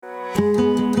Hello,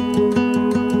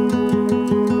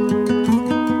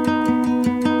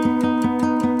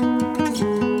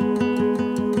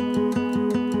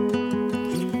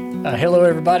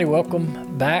 everybody.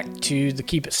 Welcome back to the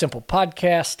Keep It Simple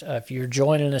podcast. If you're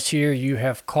joining us here, you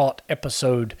have caught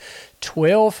episode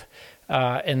 12,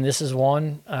 and this is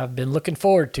one I've been looking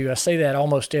forward to. I say that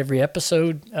almost every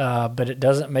episode, but it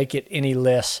doesn't make it any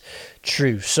less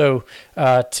true. So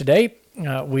today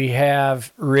we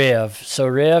have Rev. So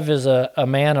Rev is a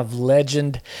man of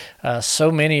legend.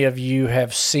 So many of you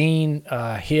have seen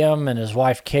him and his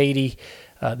wife Katie,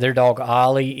 their dog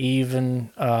Ollie,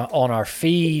 even on our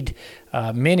feed.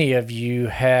 Many of you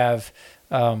have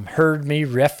heard me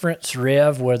reference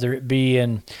Rev, whether it be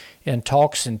in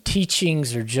talks and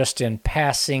teachings or just in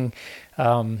passing.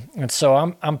 And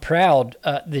so I'm proud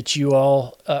that you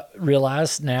all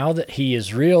realize now that he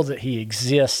is real, that he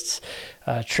exists.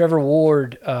 Trevor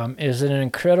Ward is an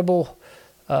incredible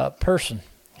person.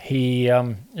 He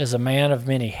is a man of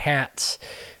many hats.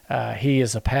 He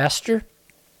is a pastor,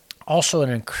 also an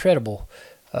incredible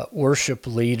worship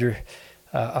leader,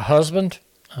 a husband,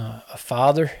 a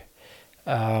father,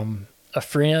 a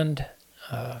friend,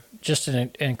 just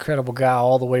an incredible guy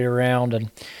all the way around. And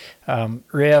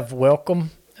Rev,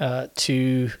 welcome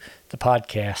to the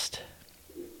podcast.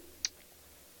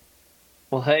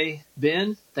 Well, hey,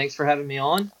 Ben, thanks for having me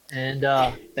on. And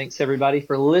thanks, everybody,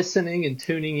 for listening and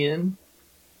tuning in.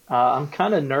 I'm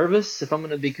kind of nervous, if I'm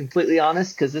going to be completely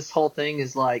honest, because this whole thing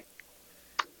is like,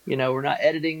 we're not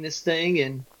editing this thing.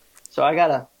 And so I got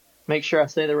to make sure I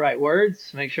say the right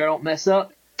words, make sure I don't mess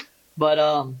up. But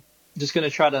just going to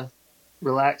try to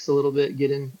relax a little bit,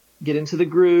 get into the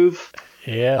groove.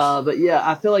 Yes. But yeah,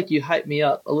 I feel like you hyped me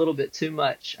up a little bit too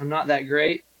much. I'm not that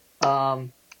great.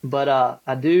 But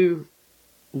I do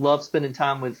love spending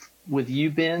time with you,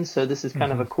 Ben. So this is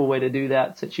kind of a cool way to do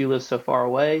that since you live so far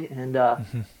away, and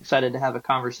excited to have a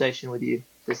conversation with you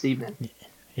this evening.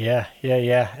 Yeah.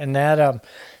 And that,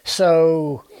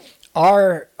 so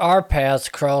our paths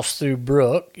cross through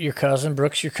Brooke,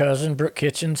 Brooke's your cousin, Brooke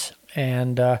Kitchens.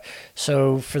 And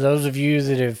so for those of you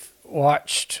that have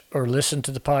watched or listened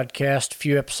to the podcast a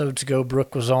few episodes ago,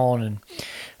 Brooke was on.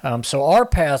 And so our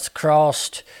paths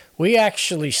crossed. We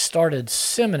actually started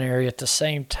seminary at the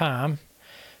same time.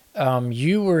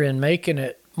 You were in Macon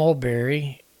at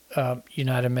Mulberry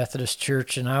United Methodist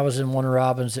Church, and I was in Warner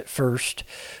Robins first.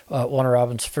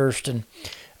 And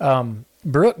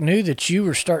Brooke knew that you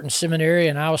were starting seminary,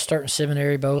 and I was starting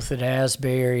seminary both at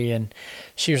Asbury. And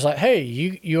she was like, "Hey,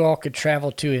 you all could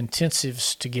travel to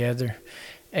intensives together."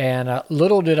 And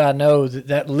little did I know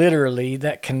that literally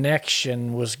that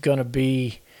connection was going to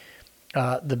be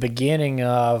the beginning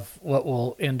of what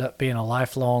will end up being a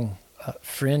lifelong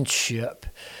friendship.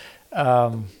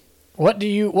 What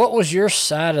was your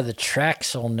side of the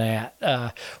tracks on that?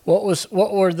 What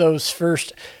were those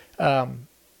first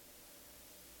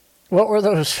what were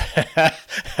those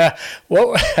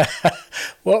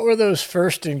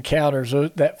first encounters,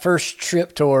 that first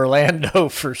trip to Orlando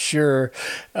for sure,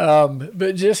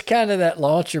 but just kind of that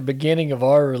launch or beginning of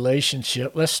our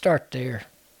relationship? Let's start there.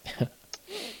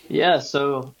 Yeah,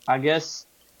 so I guess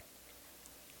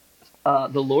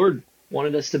the Lord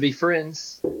wanted us to be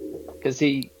friends because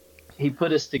he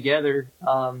put us together.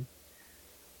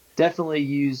 Definitely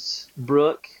used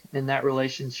Brooke in that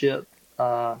relationship,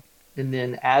 and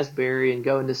then Asbury and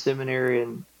going to seminary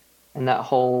and that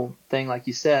whole thing, like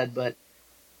you said. But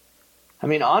I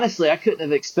mean, honestly, I couldn't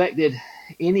have expected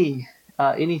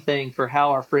anything for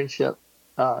how our friendship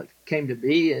came to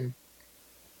be, and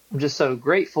I'm just so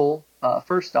grateful.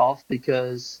 First off,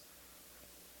 because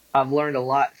I've learned a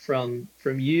lot from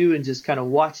you and just kind of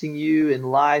watching you in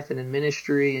life and in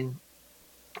ministry, and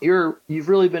you've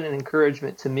really been an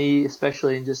encouragement to me,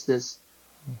 especially in just this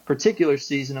particular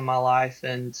season of my life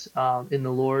and in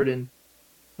the Lord, and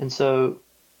so,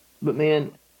 but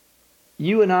man,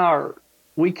 you and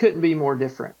we couldn't be more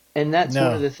different, and that's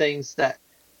one of the things that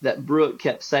Brooke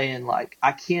kept saying, like,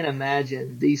 I can't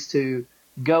imagine these two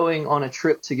going on a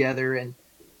trip together and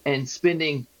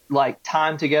spending like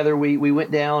time together. We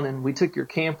went down and we took your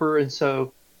camper, and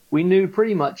so we knew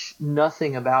pretty much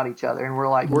nothing about each other, and we're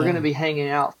like, we're going to be hanging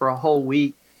out for a whole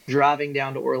week, driving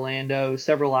down to Orlando,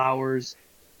 several hours.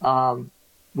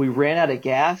 We ran out of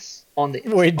gas on the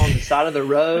side of the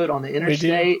road on the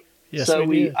interstate. Yes, so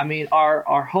I mean,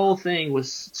 our whole thing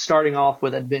was starting off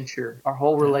with adventure, our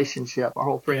whole relationship, our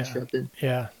whole friendship.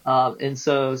 And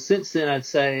so since then, I'd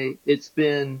say it's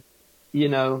been,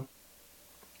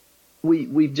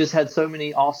 we've just had so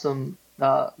many awesome,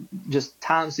 just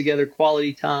times together,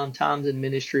 quality times in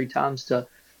ministry, times to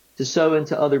sow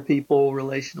into other people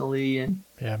relationally, and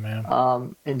Yeah,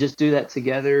 man. and just do that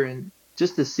together, and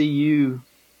just to see you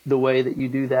the way that you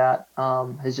do that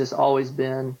has just always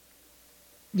been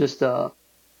just it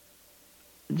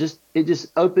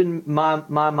just opened my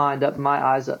mind up, my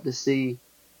eyes up to see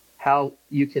how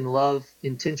you can love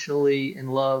intentionally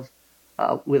and love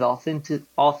with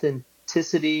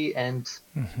authenticity. And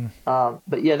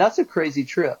but yeah, that's a crazy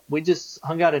trip. We just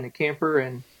hung out in a camper,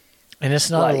 and it's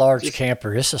not a like large just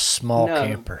camper. It's a small no,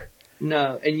 camper.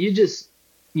 no, and you just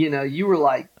you were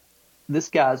like, this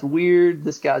guy's weird.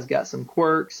 This guy's got some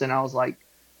quirks, and I was like,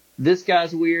 this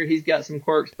guy's weird. He's got some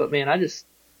quirks, but man,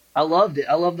 I loved it.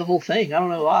 I loved the whole thing. I don't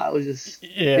know why. It was just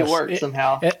it worked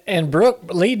somehow. And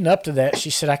Brooke, leading up to that, she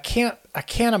said, I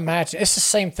can't imagine. It's the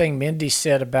same thing Mindy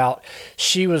said about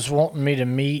she was wanting me to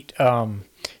meet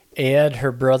Ed,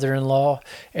 her brother-in-law,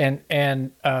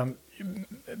 and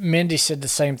Mindy said the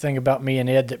same thing about me and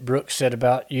Ed that Brooke said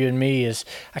about you and me is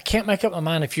I can't make up my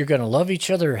mind if you're going to love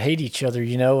each other or hate each other,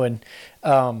 and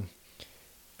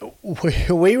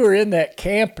we were in that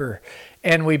camper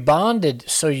and we bonded.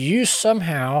 So you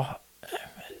somehow,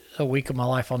 a week of my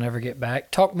life I'll never get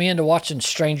back, talked me into watching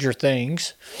Stranger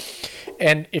Things.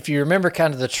 And if you remember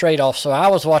kind of the trade-off, so I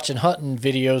was watching hunting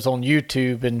videos on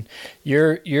YouTube, and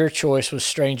your choice was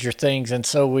Stranger Things, and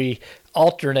so we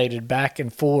alternated back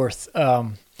and forth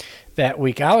that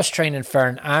week. I was training for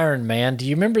an Ironman. Do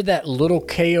you remember that little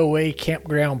KOA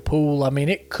campground pool? I mean,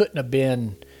 it couldn't have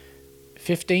been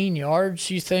 15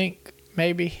 yards, you think,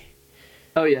 maybe?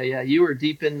 Oh yeah. You were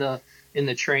deep in the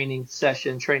training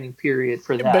period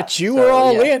for that. But you were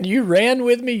all in. You ran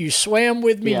with me. You swam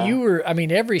with me. Yeah. You were, I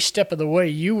mean, every step of the way,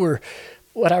 you were.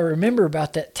 What I remember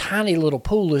about that tiny little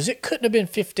pool is it couldn't have been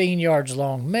 15 yards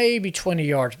long, maybe 20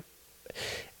 yards.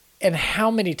 And how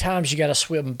many times you got to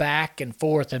swim back and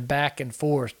forth to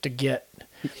get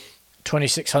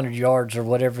 2,600 yards or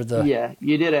whatever the. Yeah,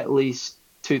 you did at least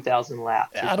 2,000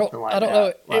 laps. I don't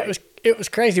know. It was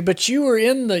crazy, but you were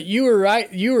in.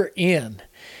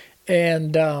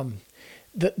 And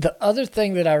the other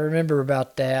thing that I remember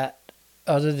about that,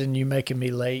 other than you making me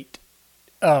late,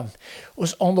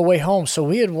 was on the way home. So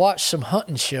we had watched some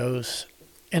hunting shows,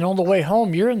 and on the way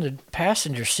home, you're in the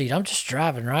passenger seat. I'm just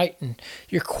driving, right? And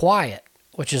you're quiet,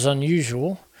 which is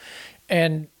unusual.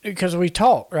 And because we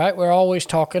talk, right? We're always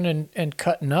talking and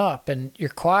cutting up, and you're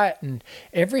quiet. And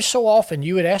every so often,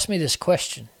 you would ask me this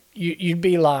question. You'd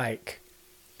be like,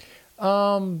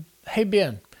 hey,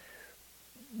 Ben,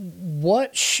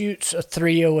 what shoots a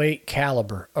 .308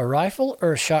 caliber, a rifle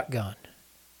or a shotgun?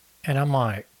 And I'm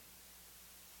like,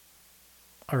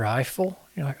 a rifle?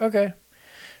 You're like, okay.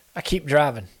 I keep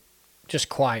driving, just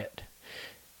quiet.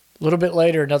 A little bit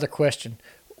later, another question.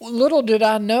 Little did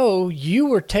I know you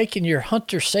were taking your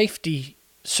hunter safety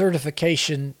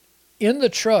certification in the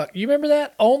truck. You remember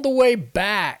that? On the way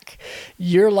back,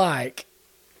 you're like,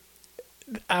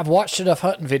 I've watched enough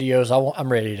hunting videos.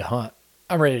 I'm ready to hunt.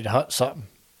 I'm ready to hunt something.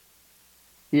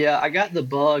 Yeah, I got the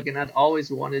bug, and I'd always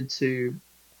wanted to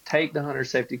take the hunter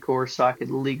safety course so I could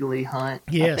legally hunt.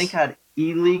 Yes. I think I'd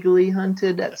illegally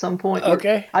hunted at some point.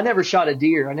 Okay. I never shot a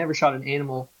deer. I never shot an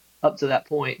animal up to that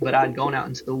point, but I'd gone out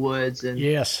into the woods and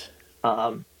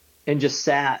and just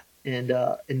sat and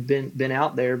been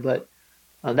out there. But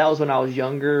that was when I was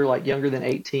younger, like younger than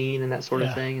 18 and that sort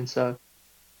of thing. And so,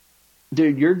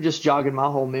 dude, you're just jogging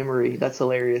my whole memory. That's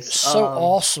hilarious. So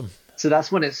awesome. So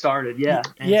that's when it started, yeah.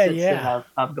 And since then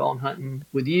I've gone hunting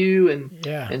with you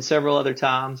and several other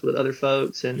times with other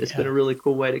folks, and it's been a really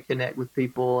cool way to connect with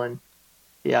people, and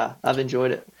I've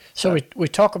enjoyed it. So we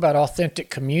talk about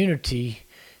authentic community,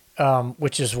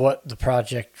 which is what the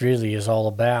project really is all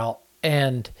about.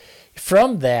 And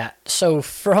from that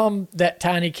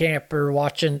tiny camper,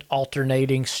 watching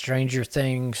alternating Stranger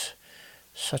Things,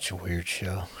 such a weird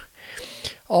show.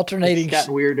 Alternating, it's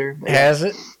gotten weirder. Has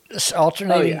it?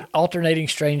 Alternating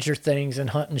Stranger Things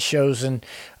and hunting shows, and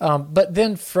but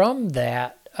then from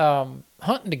that,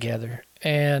 hunting together.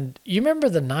 And you remember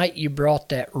the night you brought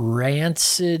that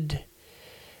rancid,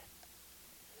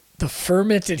 the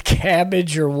fermented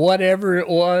cabbage or whatever it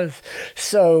was.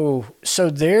 So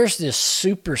there's this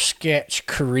super sketch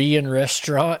Korean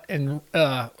restaurant, and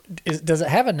does it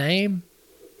have a name?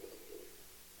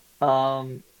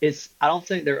 I don't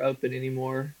think they're open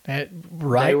anymore.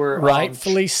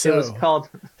 Rightfully so. It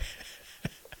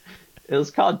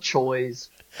was called Choi's.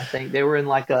 I think they were in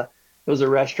it was a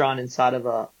restaurant inside of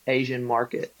a Asian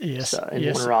market. Yes. In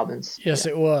Warner Robins. Yes,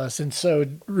 it was. And so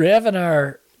Rev and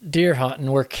our deer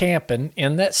hunting were camping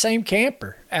in that same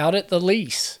camper out at the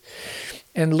lease.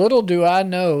 And little do I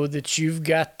know that you've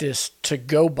got this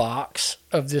to-go box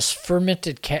of this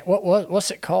fermented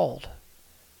what's it called?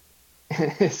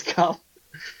 It's called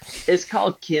it's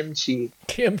called kimchi.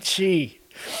 Kimchi.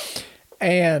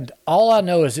 And all I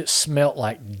know is it smelled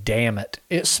like damn it.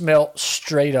 It smelled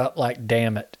straight up like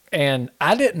damn it. And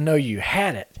I didn't know you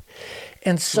had it.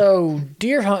 And so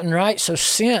deer hunting, right? So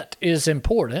scent is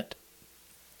important.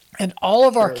 And all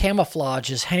of our Sure. camouflage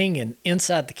is hanging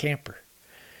inside the camper.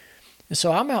 And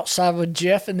so I'm outside with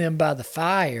Jeff and them by the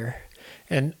fire.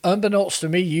 And unbeknownst to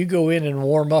me, you go in and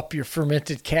warm up your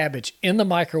fermented cabbage in the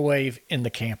microwave in the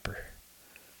camper.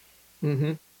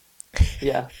 Hmm.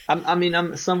 Yeah.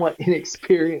 I'm somewhat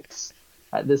inexperienced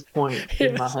at this point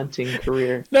in my hunting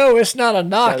career. No, it's not a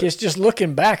knock. So It's just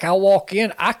looking back. I walk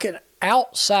in. I can,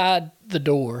 outside the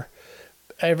door,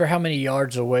 ever how many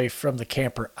yards away from the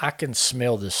camper, I can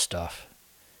smell this stuff.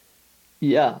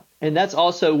 yeah. And that's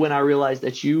also when I realized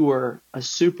that you were a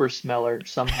super smeller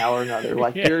somehow or another.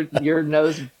 Like Yeah, your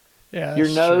nose, yeah, your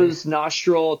that's true. nose,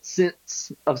 nostril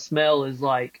sense of smell is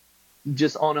like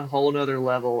just on a whole nother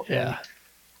level. And Yeah,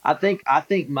 I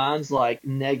think mine's like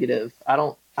negative. I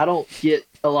don't get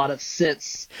a lot of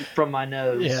sense from my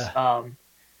nose. yeah,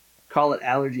 Call it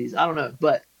allergies. I don't know,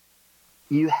 but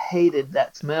you hated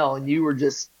that smell, and you were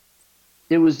just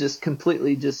it was just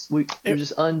completely just we were it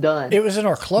just undone. it was in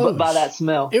our But by clothes. that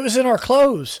smell, It was in our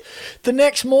clothes. The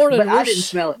next but morning, I didn't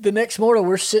smell it. the next morning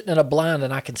we're sitting in a blind,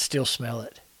 and I can still smell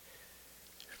it.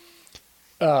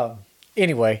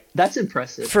 Anyway, That's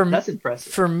impressive. for That's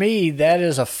impressive. for me, that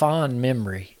is a fond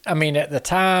memory. I mean, at the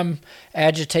time,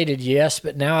 agitated, yes,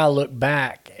 but now I look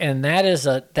back, and that's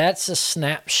a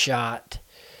snapshot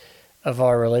of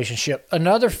our relationship.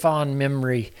 Another fond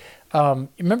memory.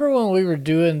 Remember when we were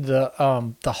doing the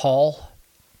hall,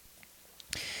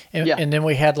 Yeah. and then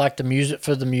we had like the music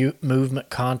for the movement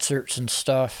concerts and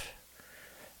stuff.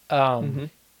 Mm-hmm.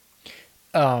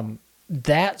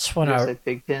 That's when You I say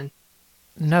Pigpen?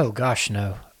 no, gosh,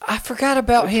 no, I forgot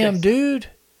about him, Okay. dude.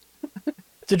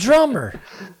 The drummer.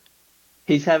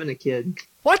 He's having a kid.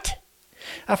 What?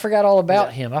 I forgot all about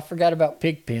Yeah. him. I forgot about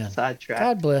Pigpen. Sidetrack.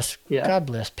 God Yeah.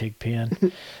 bless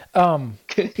Pigpen.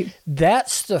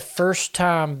 That's the first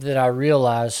time that I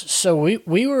realized. So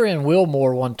we were in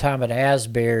Wilmore one time at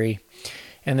Asbury,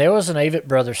 and there was an Avett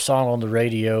Brothers song on the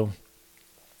radio,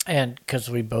 and because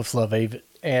we both love Avett,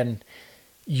 and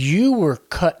you were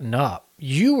cutting up.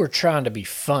 You were trying to be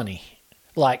funny,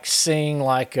 like sing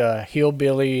like a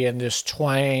hillbilly and this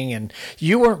twang, and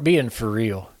you weren't being for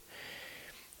real.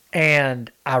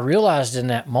 And I realized in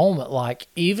that moment, like,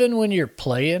 even when you're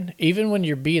playing, even when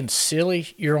you're being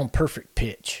silly, you're on perfect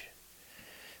pitch.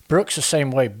 Brooke's the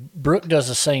same way. Brooke does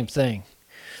the same thing.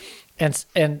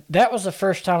 And that was the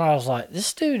first time I was like,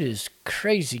 this dude is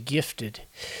crazy gifted.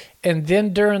 And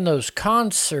then during those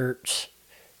concerts,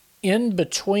 in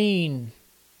between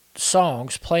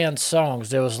songs, playing songs,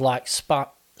 there was like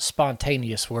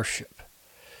spontaneous worship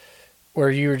where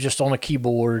you were just on a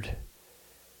keyboard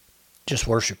just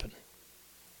worshiping.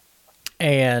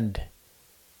 And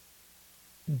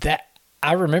that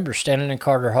I remember standing in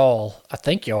Carter Hall. I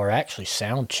think y'all were actually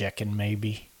sound checking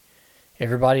maybe.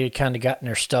 Everybody had kind of gotten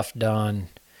their stuff done,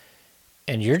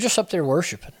 and you're just up there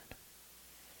worshiping.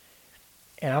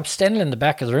 And I'm standing in the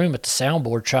back of the room at the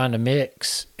soundboard trying to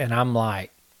mix, and I'm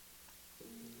like,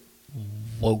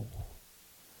 whoa.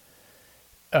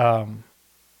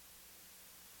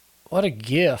 What a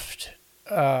gift.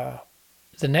 The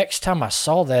next time I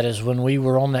saw that is when we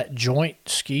were on that joint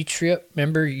ski trip.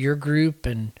 Remember your group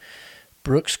and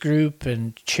Brooks' group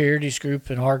and Charity's group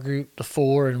and our group, the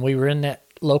four, and we were in that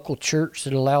local church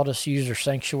that allowed us to use their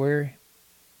sanctuary.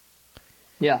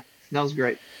 Yeah, that was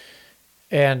great.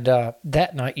 And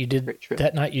that night you did Great trip.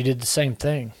 the same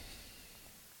thing.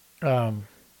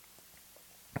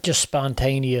 Just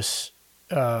spontaneous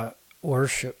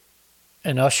worship,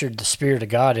 and ushered the Spirit of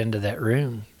God into that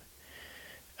room.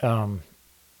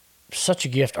 Such a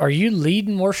gift. Are you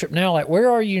leading worship now? Like,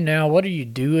 where are you now? What are you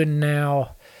doing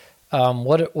now?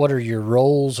 What are your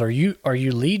roles? Are you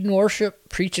leading worship,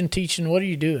 preaching, teaching? What are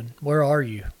you doing? Where are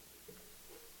you?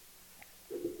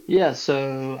 Yeah,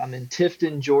 so I'm in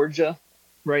Tifton, Georgia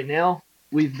right now.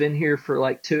 We've been here for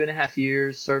like 2.5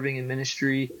 years serving in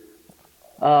ministry.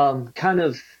 Kind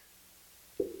of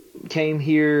came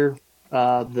here,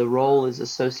 the role is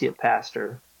associate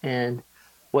pastor. And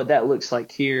what that looks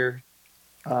like here,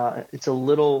 it's a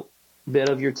little bit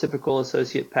of your typical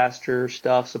associate pastor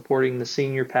stuff, supporting the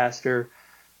senior pastor,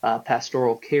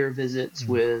 pastoral care visits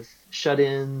with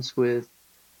shut-ins, with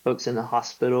folks in the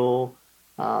hospital.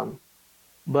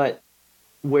 But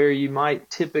where you might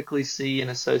typically see an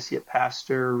associate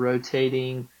pastor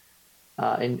rotating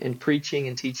and preaching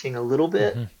and teaching a little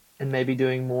bit, and maybe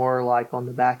doing more like on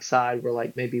the backside, where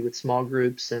like maybe with small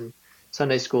groups and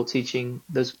Sunday school teaching,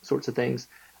 those sorts of things.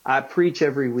 I preach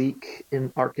every week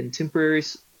in our contemporary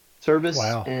service,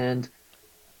 Wow.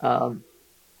 um,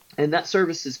 and that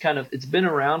service is it's been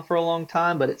around for a long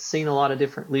time, but it's seen a lot of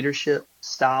different leadership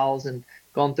styles and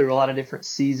gone through a lot of different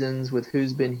seasons with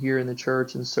who's been here in the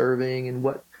church and serving, and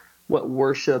what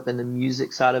worship and the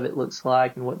music side of it looks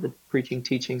like, and what the preaching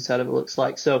teaching side of it looks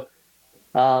like. So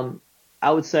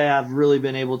I would say I've really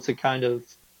been able to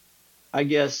I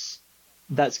guess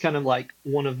that's kind of like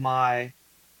one of my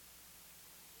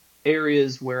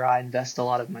areas where I invest a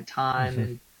lot of my time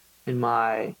Hmm. and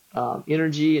my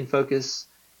energy and focus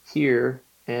here.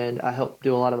 And I help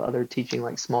do a lot of other teaching,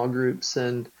 like small groups.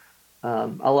 And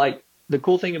I like the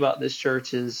cool thing about this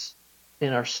church is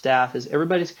in our staff is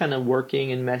everybody's kind of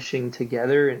working and meshing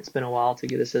together. And it's been a while to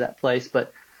get us to that place,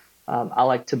 but I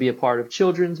like to be a part of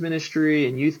children's ministry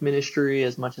and youth ministry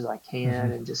as much as I Hmm.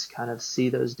 can, and just kind of see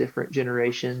those different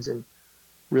generations and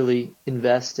really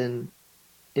invest in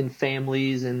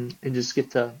families, and just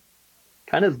get to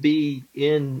kind of be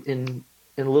in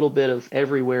a little bit of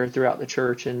everywhere throughout the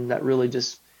church, and that really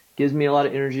just gives me a lot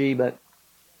of energy. But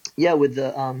yeah, with the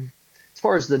as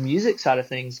far as the music side of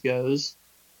things goes,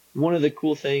 one of the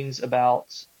cool things about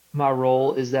my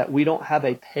role is that we don't have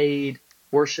a paid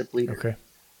worship leader Okay.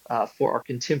 for our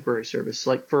contemporary service.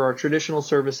 Like for our traditional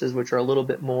services, which are a little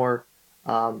bit more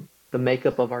the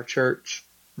makeup of our church,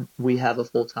 we have a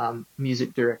full-time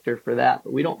music director for that,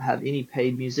 but we don't have any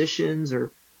paid musicians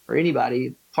or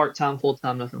anybody part-time,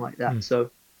 full-time, nothing like Hmm. that.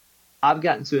 So I've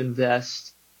gotten to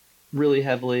invest really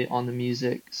heavily on the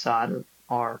music side of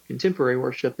our contemporary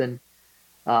worship, and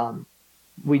um,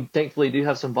 we thankfully do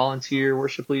have some volunteer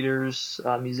worship leaders,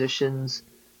 musicians,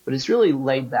 but it's really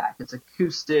laid back. It's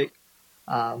acoustic.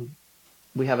 Um,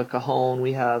 we have a cajon,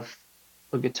 we have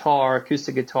a guitar,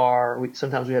 acoustic guitar.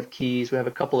 Sometimes we have keys. We have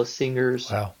a couple of singers.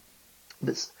 Wow.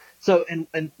 This so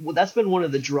and well, that's been one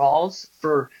of the draws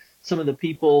for some of the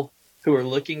people who are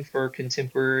looking for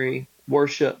contemporary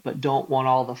worship but don't want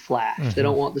all the flash. They Hmm.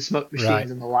 don't want the smoke Right.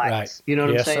 machines and the Right. lights. You know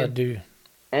what I'm Yes, I saying? do.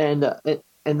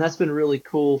 And that's been really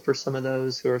cool for some of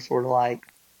those who are sort of like,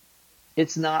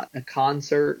 it's not a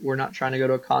concert. We're not trying to go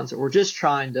to a concert. We're just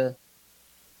trying to.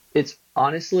 It's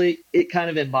honestly, it kind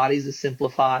of embodies a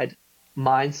simplified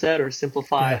mindset or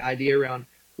simplified Yeah. idea around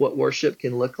what worship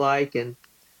can look like. And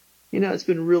it's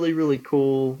been really, really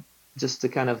cool just to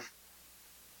kind of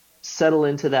settle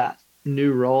into that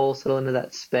new role, settle into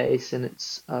that space. And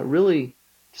it's really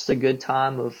just a good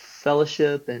time of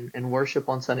fellowship and worship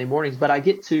on Sunday mornings. But I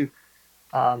get to,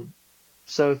 um,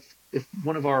 so if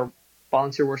one of our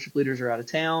volunteer worship leaders are out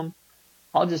of town,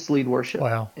 I'll just lead worship,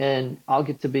 Wow. and I'll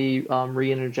get to be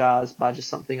re-energized by just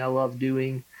something I love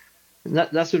doing. And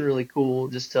that's been really cool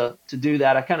just to do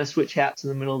that. I kind of switch hats in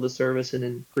the middle of the service and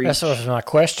then That's was preach. my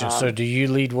question. So, Um, do you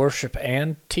lead worship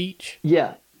and teach?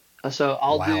 yeah. So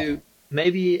I'll Wow. do,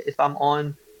 maybe if I'm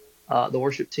on the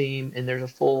worship team and there's a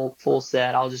full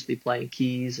set, I'll just be playing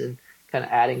keys and kind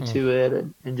of adding Hmm. to it,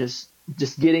 and just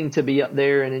getting to be up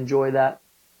there and enjoy that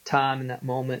time and that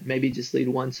moment. Maybe just lead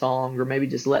one song, or maybe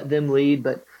just let them lead,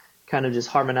 but kind of just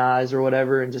harmonize or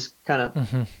whatever, and just kind of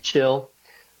Hmm. chill.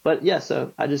 But yeah,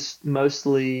 so I just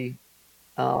mostly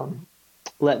um,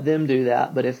 let them do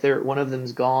that. But if one of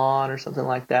them's gone or something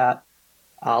like that,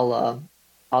 I'll uh,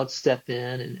 I'll step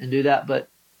in and do that. But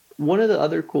one of the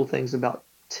other cool things about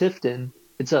Tifton,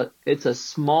 it's a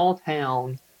small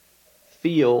town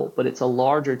feel, but it's a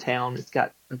larger town. It's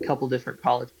got a couple different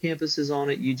college campuses on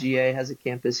it. UGA has a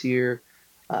campus here,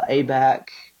 ABAC,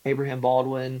 Abraham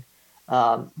Baldwin,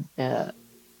 um, uh,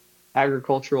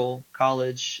 Agricultural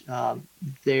College.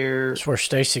 There, That's where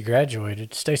Stacy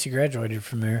graduated. Stacy graduated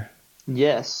from there.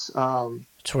 yes,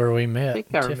 It's where we I met think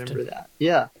in I Tifton. remember that. Yeah.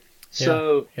 Yeah.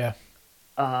 So, Yeah.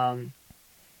 um,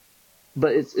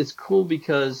 but it's cool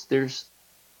because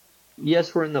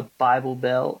yes, we're in the Bible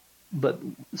Belt, but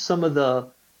some of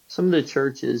the some of the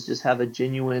churches just have I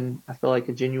feel like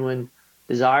a genuine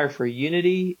desire for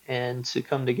unity and to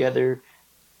come together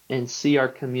and see our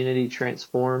community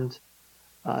transformed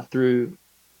through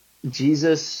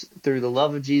Jesus, through the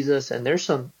love of Jesus. And there's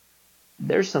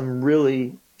some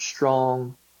really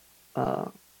strong uh,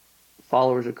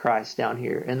 followers of Christ down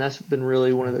here, and that's been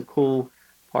really one of the cool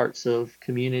parts of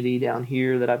community down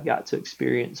here that I've got to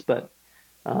experience.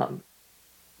 Um,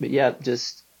 but yeah,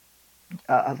 just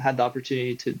I've had the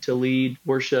opportunity to lead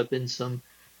worship in some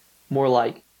more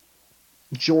like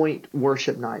joint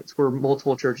worship nights where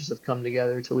multiple churches have come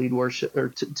together to lead worship, or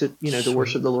to worship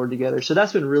Sweet. the Lord together. So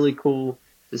that's been really cool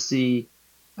to see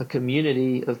a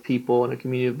community of people and a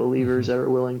community of believers Hmm. that are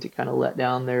willing to kind of let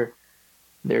down their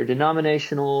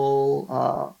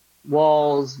denominational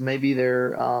walls, maybe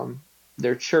their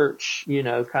their church,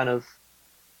 kind of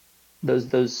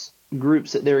those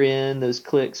groups that they're in, those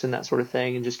cliques and that sort of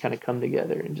thing, and just kind of come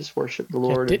together and just worship the Yeah,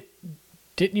 Lord.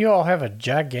 didn't you all have a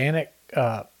gigantic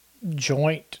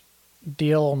joint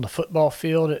deal on the football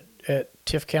field at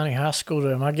Tift County High School?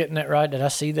 Am I getting that right? Did I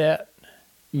see that?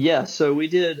 Yeah, so we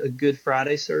did a Good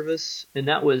Friday service, and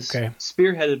that was Okay.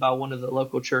 spearheaded by one of the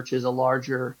local churches, a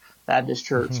larger Baptist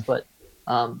church, but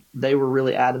they were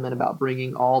really adamant about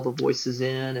bringing all the voices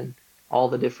in and all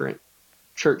the different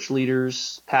church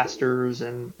leaders, pastors,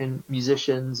 and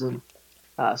musicians, and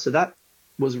so that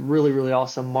was really, really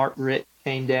awesome. Mark Rick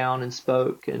came down and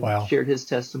spoke and Wow. shared his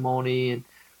testimony, and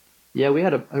yeah, we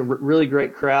had a really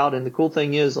great crowd. And the cool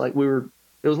thing is, like,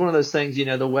 it was one of those things,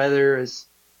 the weather is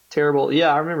terrible.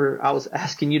 Yeah, I remember I was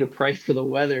asking you to pray for the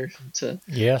weather for the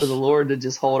Yes. Lord to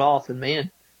just hold off. And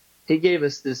man, he gave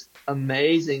us this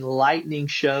amazing lightning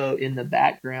show in the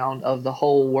background of the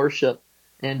whole worship.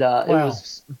 And it Wow.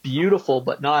 was beautiful,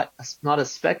 but not a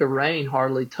speck of rain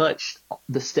hardly touched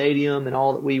the stadium and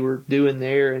all that we were doing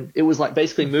there. And it was like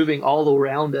basically moving all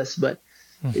around us, but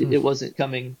it wasn't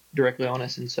coming directly on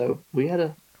us. And so we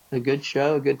had a good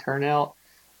show, a good turnout,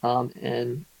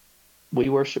 and we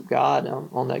worshiped God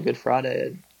on that Good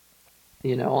Friday,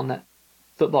 and, on that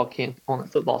football camp, on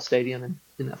that football stadium, and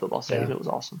in that football stadium. Yeah. It was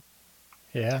awesome.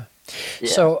 Yeah. Yeah.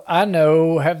 So I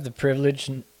have the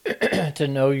privilege to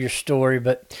know your story,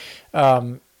 but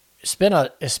it's been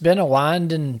a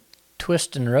winding,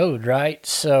 twisting road, right?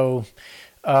 So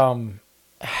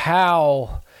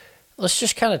how let's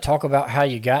just kind of talk about how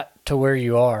you got to where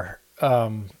you are.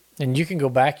 And you can go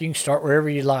back, you can start wherever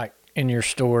you like in your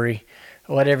story,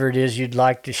 whatever it is you'd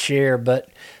like to share. But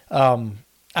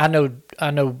I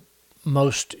know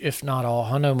most, if not all,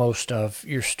 I know most of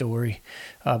your story,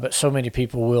 but so many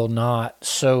people will not.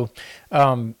 So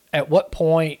at what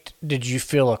point did you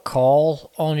feel a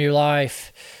call on your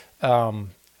life?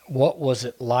 What was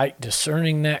it like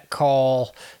discerning that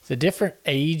call, the different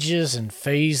ages and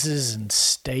phases and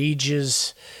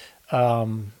stages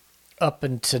up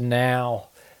until now?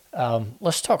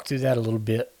 Let's talk through that a little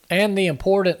bit, and the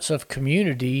importance of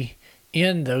community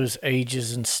in those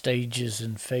ages and stages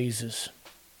and phases.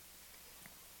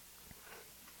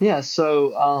 Yeah.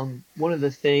 So one of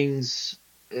the things,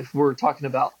 if we're talking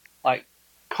about like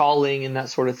calling and that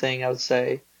sort of thing, I would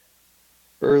say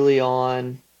early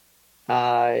on,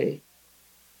 I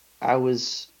I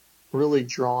was really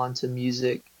drawn to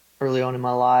music early on in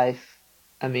my life.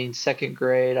 I mean, second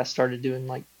grade, I started doing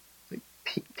like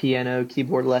piano,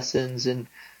 keyboard lessons, and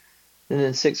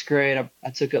then sixth grade, I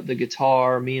took up the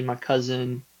guitar. Me and my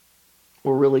cousin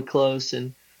were really close,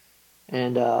 and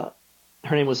her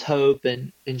name was Hope,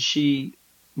 and she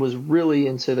was really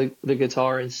into the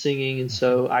guitar and singing, and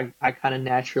so I kind of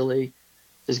naturally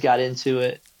just got into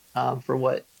it for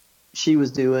what she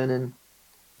was doing and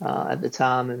at the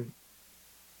time, and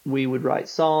we would write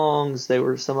songs.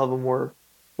 Some of them were,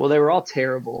 well, they were all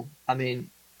terrible. I mean,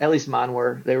 at least mine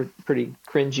were. They were pretty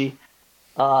cringy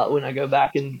when I go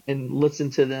back and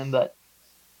listen to them, but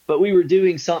we were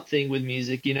doing something with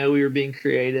music. We were being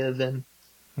creative,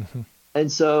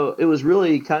 and so it was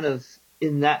really kind of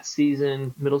in that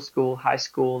season, middle school, high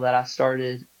school, that I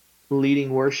started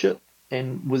leading worship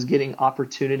and was getting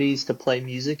opportunities to play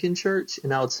music in church.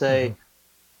 And I would say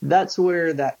that's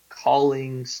where that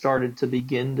calling started to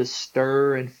begin to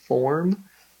stir and form.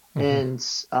 And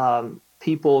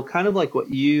people, kind of like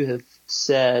what you have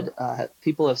said,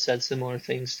 people have said similar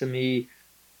things to me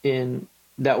in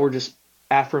that were just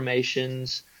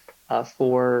affirmations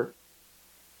for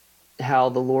how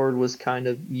the Lord was kind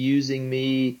of using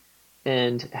me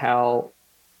and how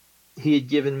he had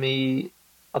given me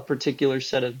a particular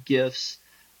set of gifts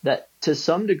that to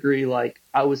some degree, like,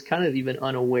 I was kind of even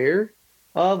unaware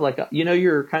of. Like,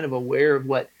 you're kind of aware of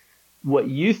what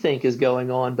you think is going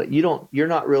on, but you're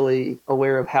not really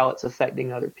aware of how it's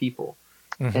affecting other people.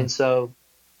 Mm-hmm. And so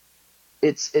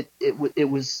it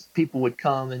was, people would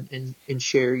come and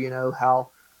share, how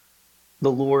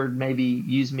the Lord maybe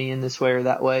used me in this way or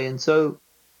that way. And so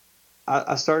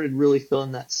I started really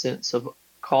feeling that sense of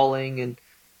calling and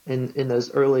in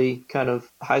those early kind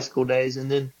of high school days. And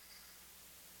then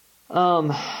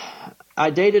I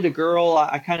dated a girl.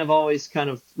 I kind of always kind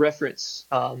of reference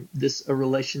a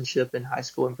relationship in high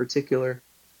school in particular.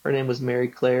 Her name was Mary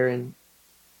Claire, and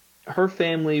her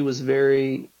family was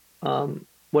very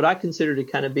what I consider to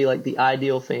kind of be like the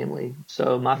ideal family.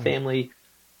 So my family,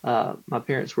 my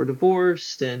parents were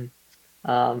divorced, and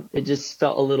it just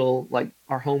felt a little like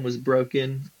our home was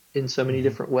broken in so many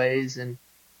different ways, and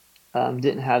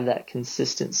didn't have that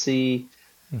consistency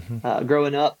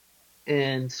growing up.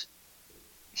 And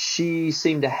she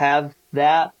seemed to have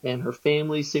that, and her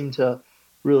family seemed to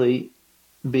really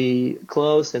be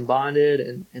close and bonded,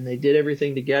 and they did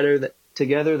everything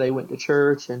together. They went to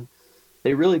church, and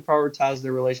they really prioritized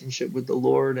their relationship with the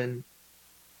Lord, and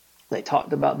they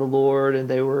talked about the Lord, and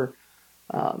they were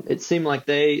it seemed like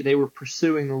they were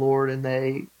pursuing the Lord, and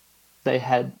they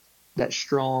had that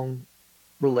strong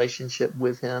relationship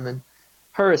with him, and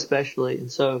her especially.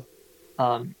 And so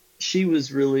she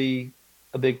was really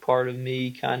a big part of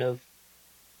me kind of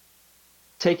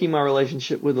taking my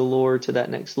relationship with the Lord to that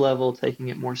next level, taking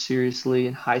it more seriously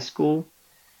in high school.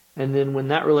 And then when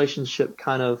that relationship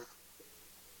kind of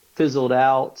fizzled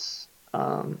out,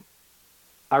 um,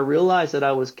 I realized that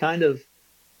I was kind of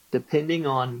depending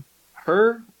on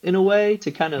her in a way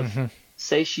to kind of Mm-hmm.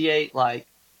 satiate, like,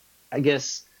 I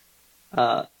guess,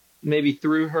 uh, maybe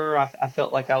through her, I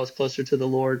felt like I was closer to the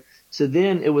Lord. So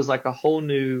then it was like a whole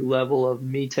new level of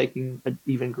me taking an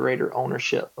even greater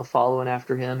ownership of following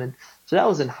after him. And so that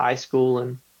was in high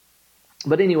school.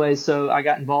 But anyway, so I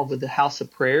got involved with the House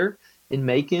of Prayer in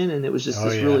Macon, and it was just Oh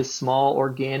this yeah. really small,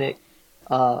 organic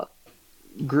uh,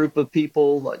 group of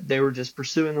people. Like, they were just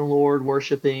pursuing the Lord,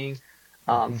 worshiping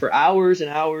Mm-hmm. for hours and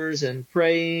hours, and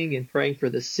praying for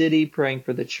the city, praying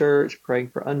for the church, praying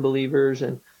for unbelievers.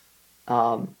 And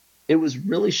it was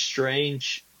really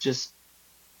strange just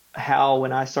how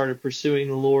when I started pursuing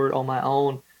the Lord on my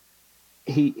own,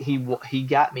 he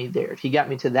got me there. He got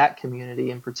me to that community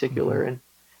in Mm-hmm. particular,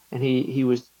 and he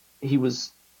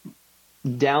was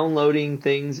downloading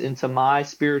things into my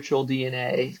spiritual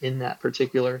DNA in that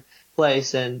particular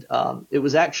place. And it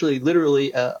was actually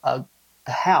literally a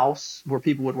house where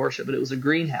people would worship, but it was a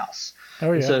greenhouse.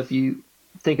 Oh And yeah. so if you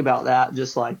think about that,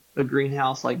 just like a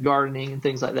greenhouse, like gardening and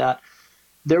things like that,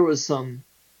 there was some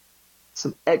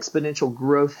exponential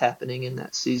growth happening in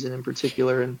that season in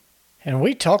particular, and And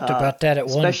we talked about that at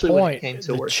one especially when it point. came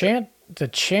to worship. The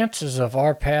chances of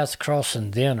our paths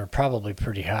crossing then are probably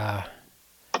pretty high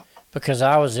because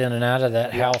I was in and out of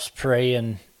that Yeah. house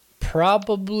praying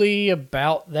probably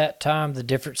about that time. The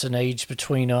difference in age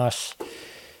between us,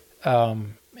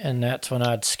 and that's when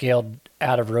I'd scaled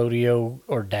out of rodeo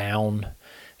or down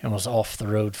and was off the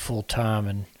road full time.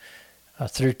 And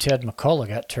through Ted McCullough,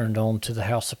 got turned on to the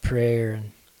House of Prayer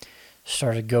and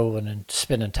started going and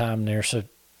spending time there. So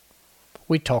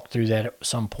we talked through that at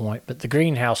some point, but the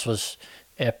greenhouse was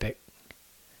epic.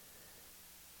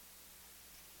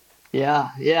 Yeah,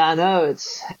 I know.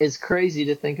 It's crazy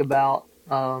to think about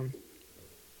how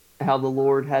the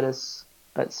Lord had us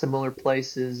at similar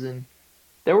places, and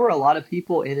there were a lot of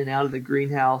people in and out of the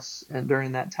greenhouse and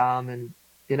during that time,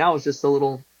 and I was just a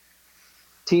little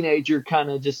teenager, kind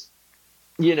of just,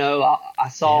 I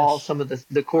saw Yes. some of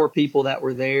the core people that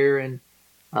were there,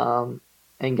 um,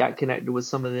 and got connected with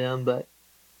some of them, but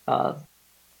uh,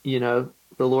 the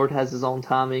Lord has His own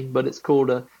timing. But it's cool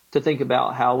to think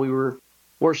about how we were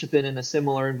worshiping in a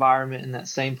similar environment in that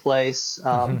same place.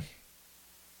 Hmm.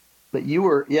 But you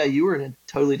were in a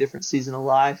totally different season of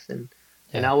life, and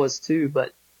Yeah. I was too.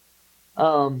 But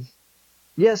um,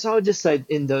 yeah, so I would just say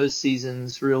in those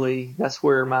seasons, really, that's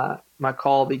where my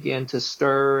call began to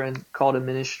stir, and call to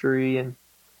ministry, and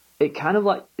it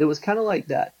was kind of like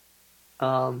that.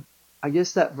 Um, I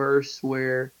guess that verse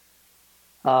where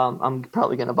I'm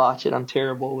probably gonna botch it. I'm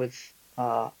terrible with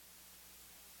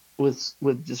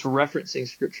just referencing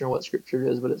scripture and what scripture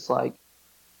is, but it's like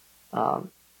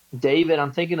um, David.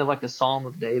 I'm thinking of like a Psalm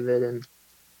of David,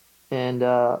 and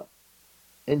uh,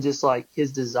 and just like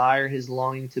his desire, his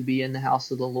longing to be in the house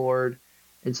of the Lord.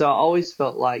 And so I always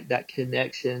felt like that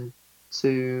connection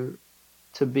to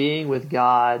being with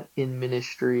God in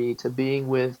ministry, to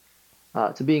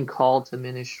being called to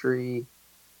ministry,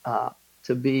 uh,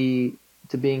 to be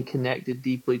to being connected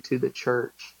deeply to the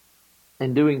church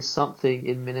and doing something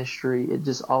in ministry. It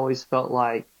just always felt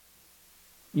like,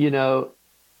 you know,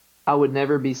 I would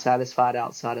never be satisfied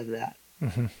outside of that,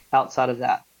 Hmm. outside of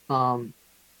that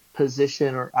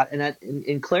position.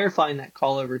 In clarifying that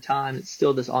call over time, it's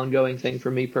still this ongoing thing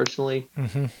for me personally,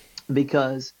 Hmm.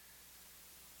 because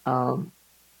um,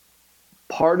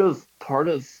 part of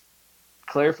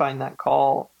clarifying that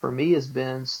call for me has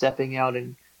been stepping out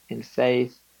in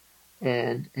faith,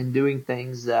 and doing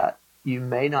things that you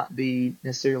may not be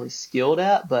necessarily skilled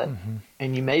at, but Hmm.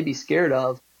 and you may be scared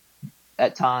of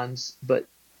at times, but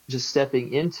just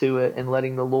stepping into it and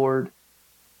letting the Lord,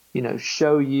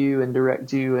 show you and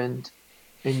direct you and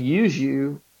use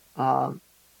you. Um,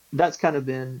 that's kind of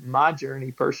been my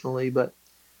journey personally, but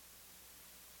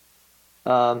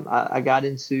I got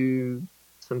into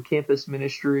some campus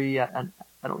ministry. I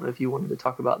don't know if you wanted to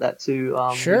talk about that too.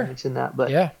 We Sure. mentioned that,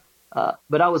 but Yeah.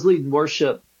 but I was leading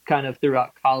worship kind of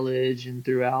throughout college and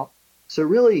throughout. So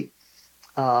really,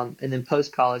 And then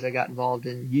post college, I got involved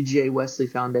in UGA Wesley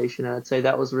Foundation. And I'd say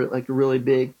that was like a really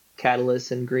big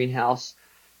catalyst and greenhouse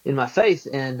in my faith.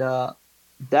 And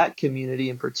that community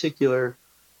in particular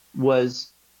was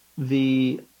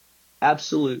the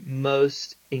absolute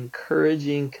most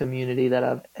encouraging community that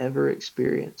I've ever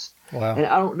experienced. Wow. And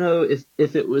I don't know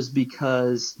if it was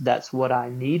because that's what I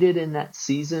needed in that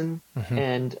season,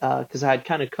 and because I had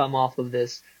kind of come off of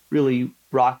this really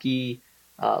rocky,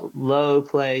 low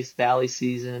place, valley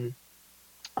season,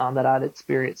 that I'd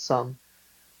experienced some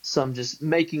just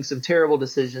making some terrible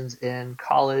decisions in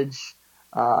college,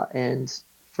 and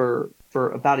for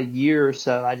about a year or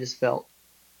so, I just felt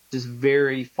just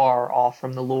very far off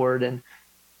from the Lord,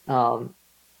 um,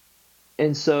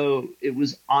 and so it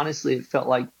was honestly, it felt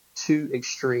like two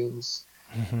extremes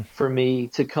for me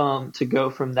to go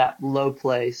from that low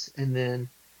place. And then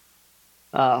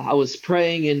I was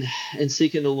praying and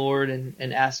seeking the Lord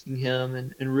and asking Him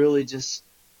and really just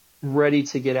ready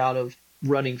to get out of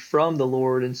running from the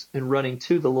Lord and running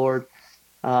to the Lord.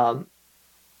 Um,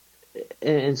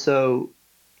 and so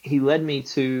He led me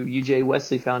to UJ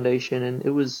Wesley Foundation, and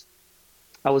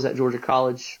I was at Georgia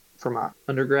College for my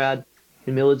undergrad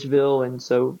in Milledgeville, and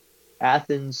so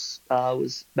Athens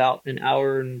was about an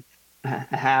hour and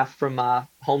a half from my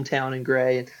hometown in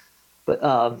Gray.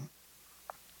 But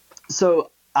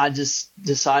so I just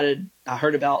decided, I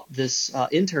heard about this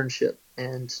internship,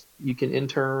 and you can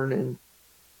intern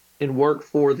and work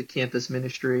for the campus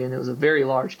ministry, and it was a very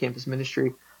large campus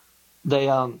ministry.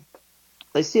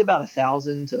 They see about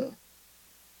 1,000 to,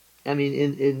 I mean,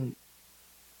 in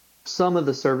some of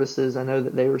the services, I know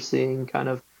that they were seeing kind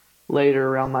of later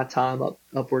around my time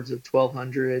upwards of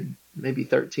 1,200, maybe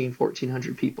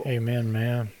 1,400 people. Amen,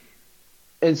 man.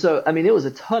 And so, I mean, it was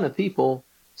a ton of people.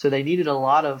 So they needed a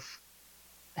lot of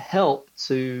help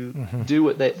to do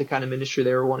what the kind of ministry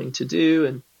they were wanting to do.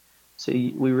 And so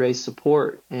we raised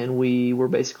support, and we were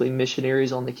basically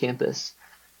missionaries on the campus.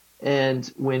 And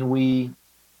when we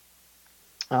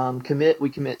we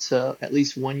commit to at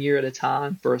least 1 year at a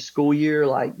time for a school year,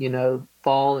 like,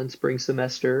 fall and spring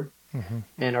semester.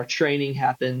 And our training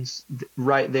happens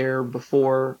right there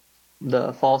before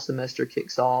the fall semester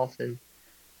kicks off. And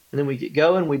then we get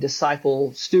going, we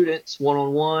disciple students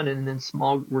one-on-one, and then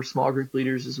we're small group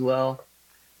leaders as well.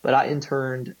 But I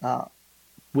interned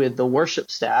with the worship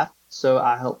staff, so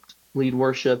I helped lead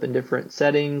worship in different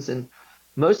settings. And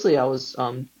mostly I was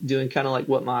doing kind of like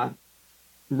what my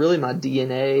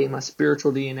DNA, my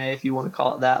spiritual DNA, if you want to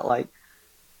call it that, like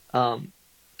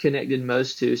connected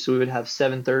most to. So we would have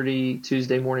 7:30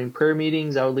 Tuesday morning prayer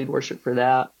meetings. I would lead worship for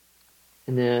that.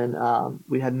 And then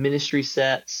we'd have ministry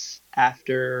sets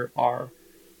after our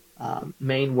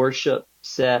main worship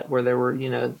set, where there were,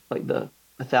 like the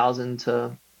 1,000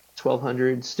 to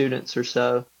 1,200 students or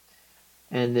so.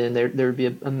 And then there would be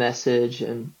a message.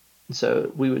 And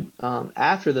so we would,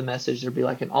 after the message, there'd be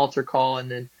like an altar call, and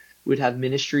then we'd have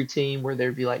ministry team where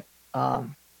there'd be like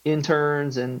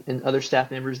interns and other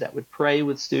staff members that would pray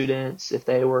with students if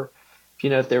there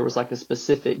was like a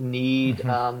specific need,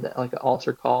 that like an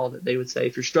altar call, that they would say,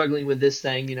 if you're struggling with this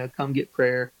thing, come get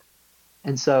prayer.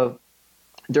 And so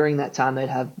during that time, they'd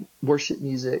have worship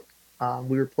music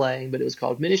we were playing, but it was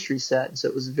called ministry set. And so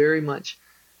it was very much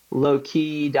low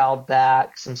key, dialed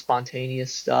back, some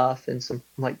spontaneous stuff, and some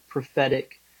like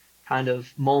prophetic kind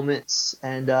of moments.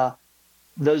 And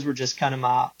those were just kind of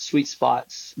my sweet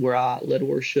spots where I led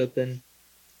worship and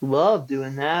loved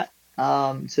doing that.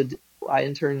 So I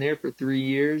interned there for 3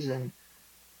 years, and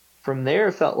from there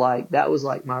it felt like that was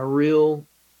like my real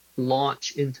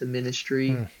launch into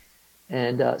ministry.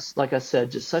 And like I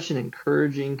said, just such an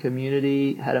encouraging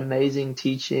community, had amazing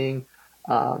teaching,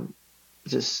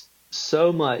 just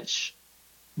so much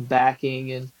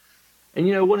backing. And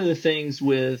one of the things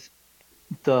with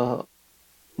the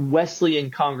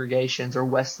Wesleyan congregations or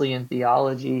Wesleyan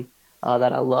theology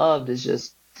that I loved is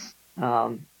just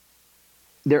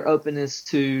their openness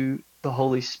to the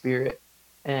Holy Spirit,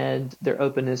 and their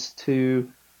openness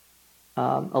to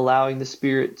allowing the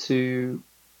Spirit to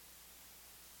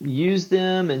use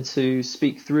them and to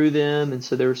speak through them. And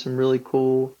so there were some really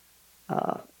cool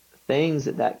things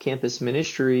that campus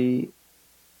ministry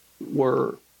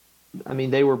were. I mean,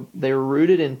 they were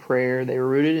rooted in prayer, they were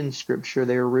rooted in Scripture,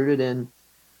 they were rooted in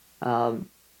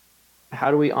how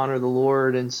do we honor the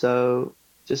Lord. And so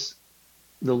just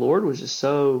the Lord was just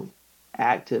so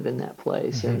active in that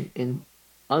place, and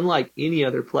unlike any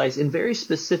other place, in very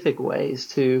specific ways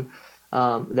too,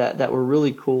 that were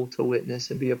really cool to witness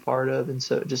and be a part of. And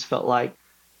so it just felt like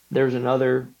there's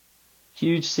another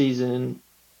huge season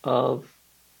of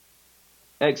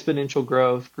exponential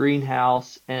growth,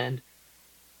 greenhouse, and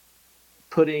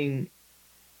putting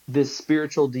this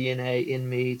spiritual DNA in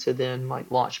me to then like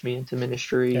launch me into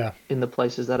ministry Yeah. in the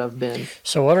places that I've been.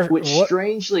 So Which what?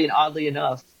 strangely and oddly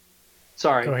enough, Go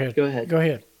sorry, ahead. go ahead. Go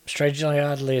ahead. Strangely,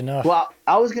 oddly enough. Well,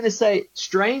 I was going to say,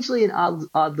 strangely and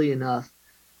oddly enough,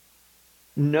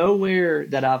 nowhere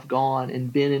that I've gone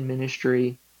and been in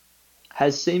ministry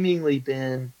has seemingly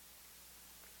been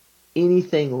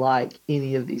anything like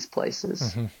any of these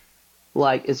places. Hmm.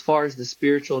 Like as far as the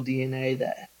spiritual DNA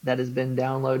that has been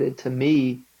downloaded to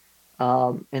me,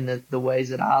 and the ways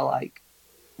that I like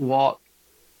walk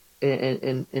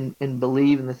and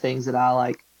believe in the things that I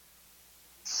like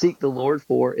seek the Lord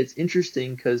for. It's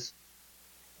interesting because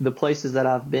the places that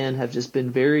I've been have just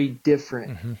been very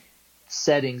different Hmm.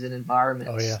 settings and Oh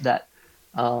environments yeah. that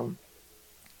um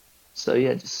so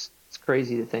yeah, just it's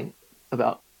crazy to think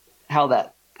about how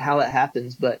that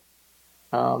happens, but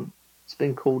it's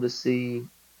been cool to see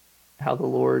how the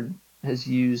Lord has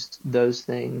used those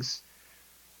things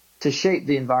to shape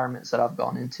the environments that I've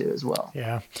gone into as well.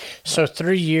 Yeah. So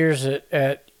 3 years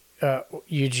at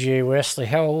UGA Wesley.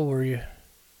 How old were you?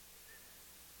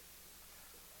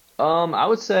 I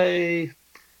would say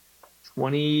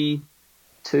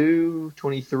 22,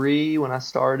 23 when I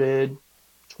started,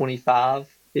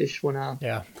 25-ish when I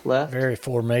Yeah. left. Very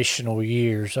formational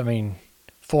years. I mean,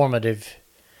 formative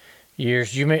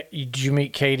years. Did you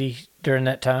meet Katie during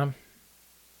that time?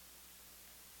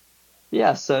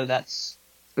 Yeah, so that's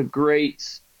a great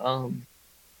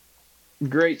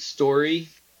story.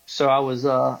 So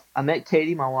I met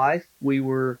Katie, my wife. We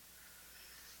were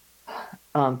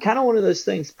kind of one of those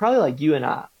things, probably like you and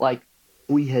I, like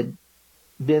we had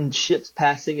been ships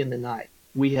passing in the night.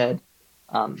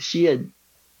 She had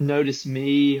noticed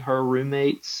me, her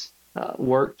roommates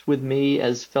worked with me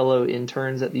as fellow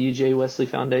interns at the UJ Wesley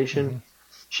Foundation. Hmm.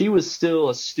 She was still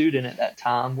a student at that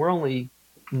time. We're only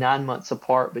 9 months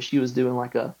apart, but she was doing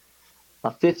like a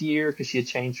fifth year because she had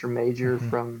changed her major Hmm.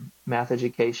 from math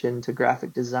education to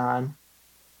graphic design.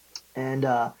 And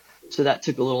so that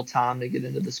took a little time to get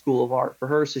into the School of Art for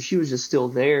her. So she was just still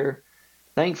there,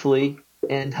 thankfully.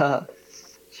 And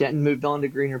she hadn't moved on to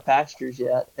greener pastures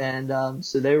yet. And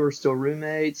so they were still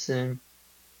roommates. And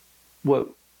what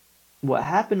what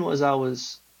happened was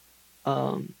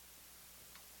um,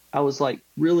 I was like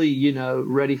really,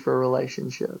 ready for a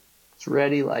relationship. It's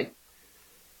ready, like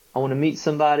I want to meet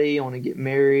somebody, I want to get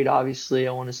married, obviously,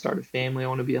 I want to start a family, I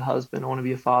want to be a husband, I want to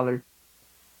be a father.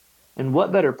 And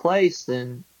what better place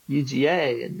than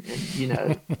UGA and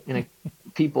in a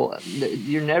people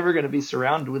you're never going to be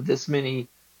surrounded with this many,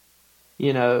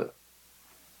 you know,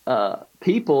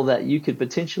 people that you could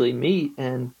potentially meet,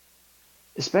 and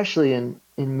especially in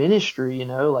ministry,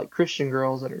 like Christian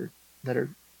girls that are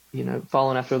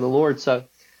following after the Lord. So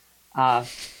I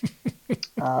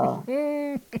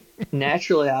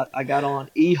naturally I got on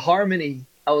eHarmony.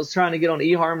 I was trying to get on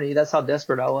eHarmony. That's how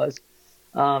desperate I was.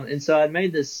 And so I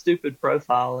made this stupid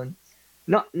profile, and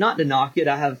not to knock it.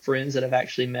 I have friends that have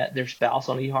actually met their spouse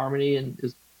on eHarmony, and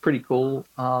it's pretty cool.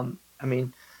 I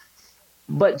mean,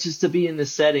 but just to be in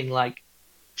this setting, like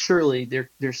surely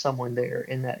there's someone there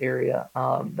in that area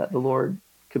that the Lord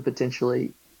could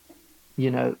potentially, you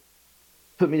know,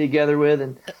 put me together with.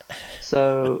 And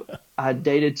so I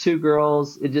dated two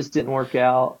girls. It just didn't work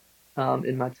out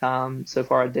in my time so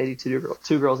far. I dated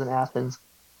two girls in Athens,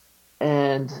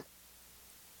 and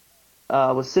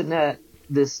was sitting at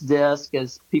this desk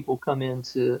as people come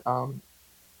into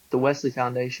the Wesley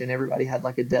Foundation. Everybody had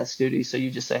like a desk duty, so you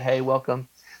just say, "Hey, welcome."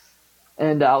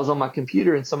 And I was on my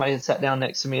computer, and somebody had sat down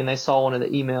next to me, and they saw one of the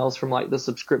emails from like the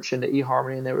subscription to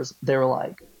eHarmony, and they were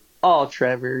like, "Oh,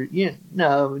 Trevor,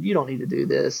 no, you don't need to do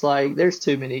this. Like, there's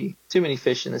too many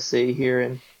fish in the sea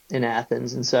here in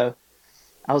Athens." And so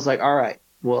I was like, "All right,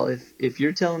 well, if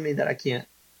you're telling me that I can't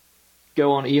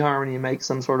go on eHarmony and make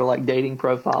some sort of like dating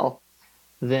profile,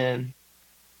 then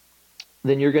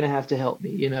you're gonna have to help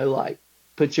me. Like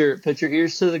put your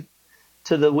ears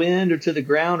to the wind or to the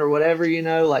ground or whatever.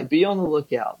 Like be on the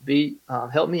lookout. Be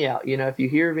help me out. If you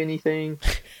hear of anything,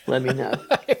 let me know."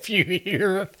 if you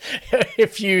hear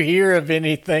if you hear of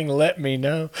anything, let me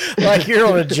know. Like you're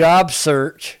on a job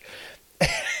search.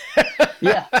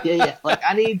 Yeah. Like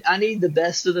I need the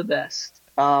best of the best.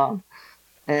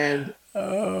 And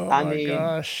Oh I my mean,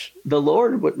 gosh. the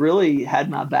Lord would really had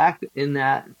my back in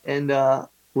that, and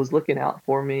was looking out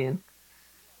for me. And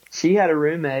she had a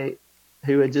roommate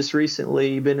who had just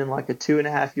recently been in like a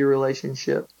 2.5 year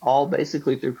relationship, all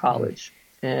basically through college,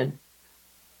 and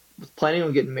was planning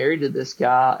on getting married to this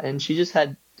guy. And she just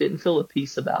didn't feel a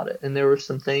peace about it. And there were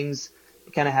some things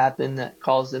that kind of happened that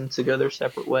caused them to go their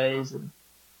separate ways, and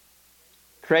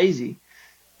crazy.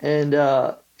 And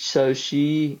so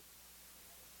she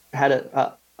had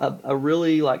a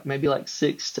really like maybe like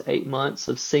 6 to 8 months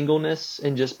of singleness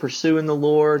and just pursuing the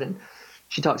Lord. And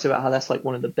she talks about how that's like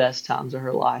one of the best times of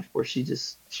her life, where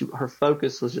her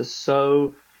focus was just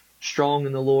so strong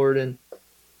in the Lord, and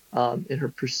her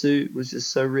pursuit was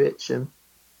just so rich.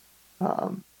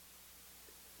 Um,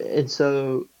 and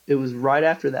so it was right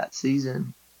after that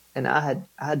season, and I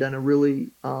had done a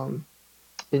really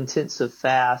intensive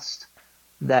fast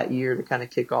that year to kind of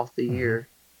kick off the Mm-hmm. year.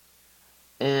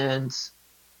 And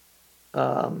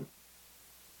um,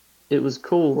 it was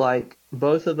cool. Like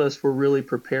both of us were really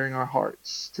preparing our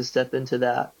hearts to step into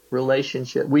that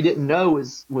relationship. We didn't know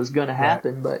was going to Right.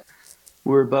 happen, but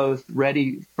we were both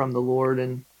ready from the Lord.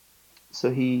 And so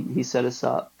he set us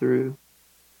up through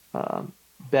um,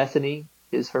 Bethany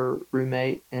is her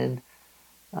roommate, and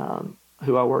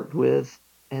who I worked with.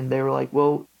 And they were like,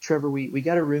 well, Trevor, we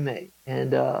got a roommate,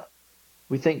 and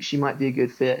we think she might be a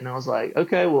good fit. And I was like,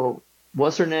 okay, well,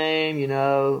 what's her name?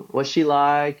 What's she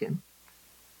like? And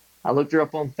I looked her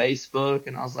up on Facebook,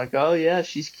 and I was like, oh yeah,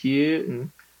 she's cute.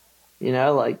 And,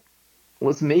 like,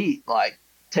 let's meet. Like,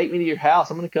 take me to your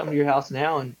house. I'm going to come to your house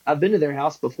now. And I've been to their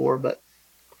house before, but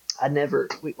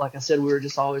like I said, we were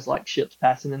just always like ships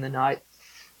passing in the night.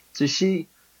 So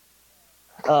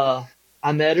uh,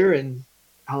 I met her, and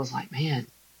I was like, man,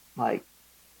 like,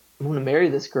 I want to marry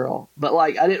this girl. But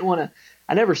like, I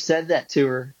never said that to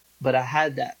her, but I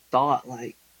had that thought,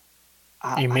 like,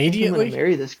 I think I'm going to Immediately?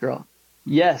 marry this girl.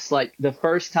 Yes. Like the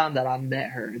first time that I met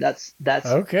her,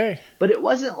 Okay. but it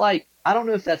wasn't like, I don't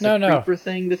know if that's a No, no. creeper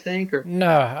thing to think, or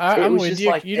No, it I'm was with just you.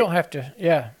 like, You don't have to.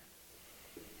 Yeah.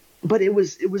 but it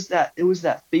was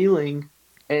that feeling.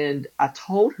 And I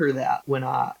told her that when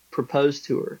I proposed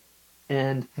to her,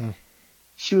 and Mm.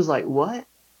 she was like, what?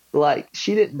 Like,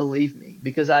 she didn't believe me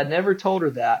because I'd never told her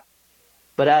that,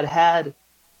 but I'd had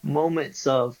moments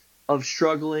of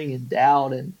struggling and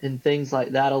doubt and things like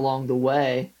that along the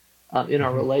way in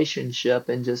our Hmm. relationship.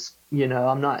 And just,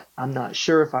 I'm not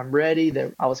sure if I'm ready.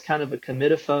 That I was kind of a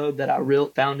committophobe, that I real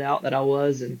found out that I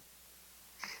was. And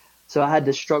so I had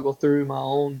to struggle through my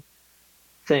own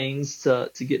things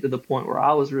to get to the point where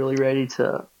I was really ready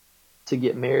to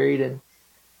get married. And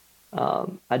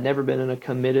I'd never been in a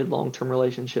committed long-term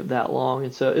relationship that long.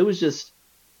 And so it was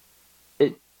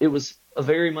a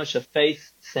very much a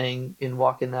faith thing in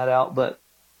walking that out. But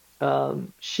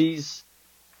she's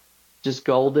just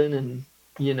golden, and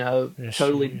Yes, she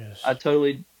totally, is. I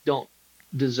totally don't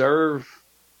deserve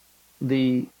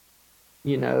the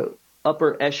you know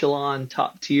upper echelon,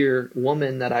 top tier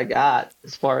woman that I got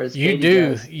as far as You Katie do.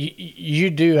 goes. You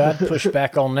do. I'd push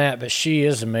back on that, but she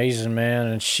is amazing, man,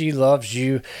 and she loves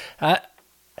you. I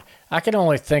I can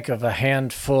only think of a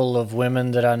handful of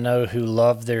women that I know who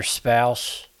love their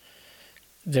spouse,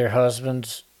 their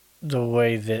husbands, the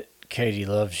way that Katie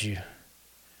loves you.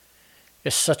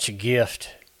 It's such a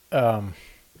gift. Um,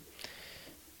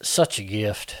 Such a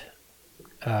gift.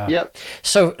 Uh, Yep.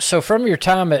 so from your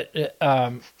time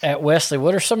at Wesley,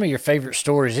 what are some of your favorite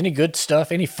stories? Any good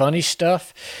stuff? Any funny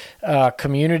stuff?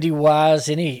 Community wise,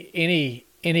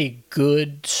 any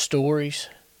good stories?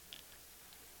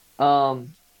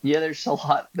 Yeah, there's a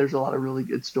lot of really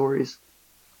good stories.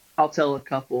 I'll tell a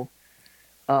couple.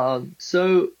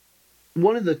 So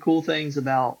one of the cool things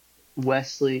about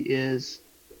Wesley is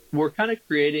we're kind of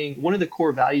creating, one of the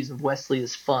core values of Wesley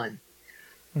is fun.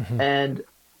 Hmm. And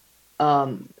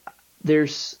um,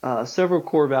 there's several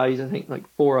core values, I think like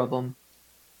four of them.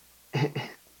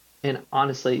 And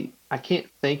honestly, I can't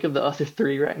think of the other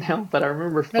three right now, but I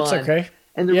remember That's fun. okay.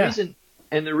 And the Yeah. reason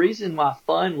and the reason why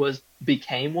fun was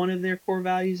became one of their core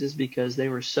values is because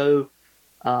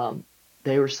um,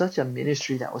 they were such a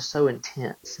ministry that was so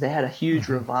intense. They had a huge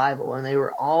Hmm. revival, and they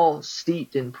were all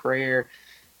steeped in prayer,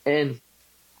 and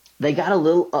they got a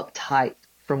little uptight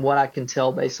from what I can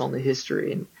tell based on the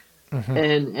history. And Hmm.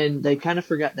 and they kind of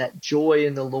forgot that joy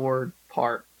in the Lord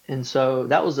part. And so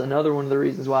that was another one of the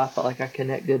reasons why I felt like I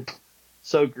connected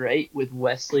so great with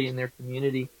Wesley and their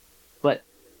community. But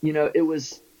it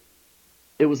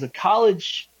was a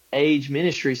college age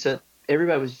ministry, so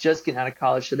everybody was just getting out of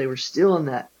college, so they were still in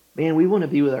that, man, we want to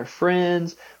be with our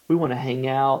friends, we want to hang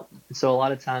out. And so a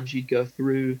lot of times you'd go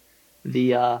through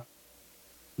the uh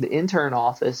the intern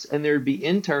office, and there'd be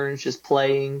interns just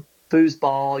playing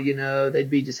foosball, they'd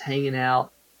be just hanging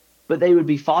out, but they would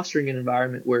be fostering an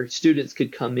environment where students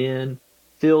could come in,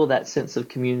 feel that sense of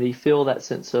community, feel that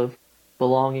sense of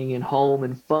belonging and home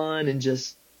and fun, and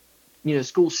just,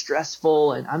 school's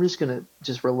stressful, and I'm just going to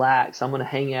just relax. I'm going to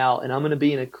hang out, and I'm going to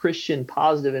be in a Christian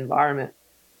positive environment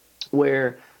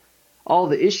where all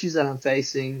the issues that I'm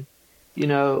facing,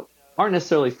 aren't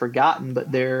necessarily forgotten,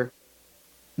 but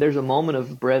there's a moment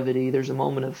of brevity, there's a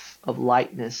moment of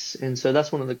lightness. And so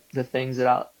that's one of the things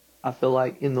that I feel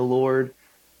like in the Lord,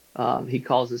 he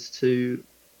calls us to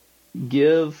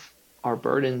give our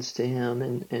burdens to him,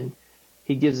 and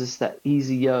he gives us that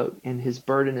easy yoke, and his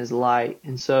burden is light.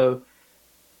 And so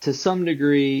to some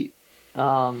degree,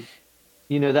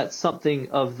 that's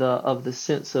something of the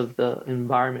sense of the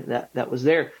environment that was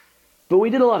there. But we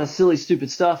did a lot of silly,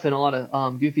 stupid stuff and a lot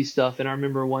of goofy stuff. And I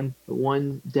remember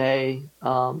one day,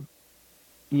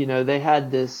 they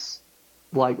had this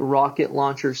like rocket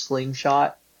launcher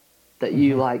slingshot that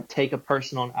you Mm-hmm. like take a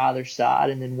person on either side,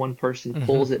 and then one person Mm-hmm.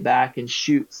 pulls it back and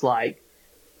shoots like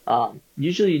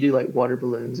usually you do like water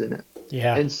balloons in it.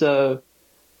 Yeah. And so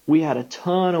we had a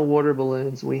ton of water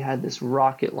balloons. We had this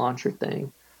rocket launcher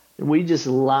thing, and we just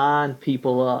lined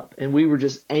people up, and we were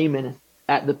just aiming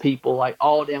at the people like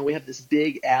all down. We have this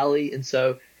big alley, and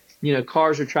so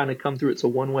cars are trying to come through. It's a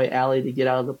one-way alley to get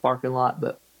out of the parking lot,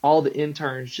 but all the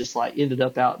interns just like ended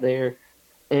up out there,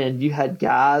 and you had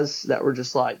guys that were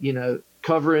just like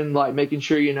covering, like making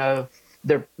sure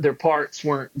their parts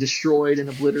weren't destroyed and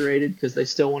obliterated because they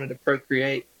still wanted to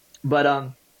procreate.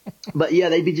 But yeah,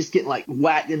 they'd be just getting like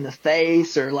whacked in the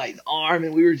face or like the arm,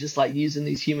 and we were just like using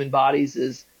these human bodies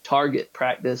as target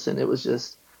practice, and it was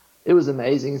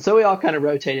amazing. And so we all kind of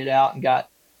rotated out and got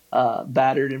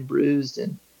battered and bruised,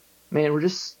 and man, we're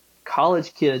just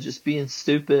college kids just being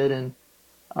stupid. And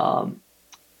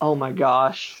oh my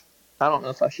gosh, I don't know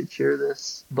if I should share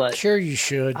this, but Sure, you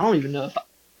should. I don't even know if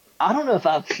I don't know if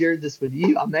I've shared this with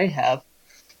you. I may have.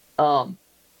 Um,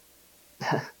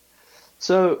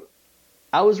 so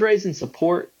I was raised in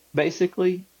support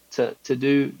basically to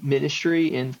do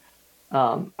ministry, and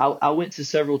I went to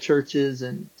several churches,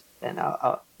 and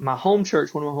my home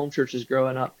church, one of my home churches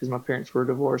growing up, because my parents were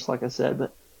divorced, like I said,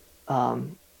 but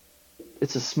um,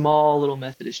 it's a small little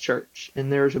Methodist church,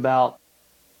 and there's about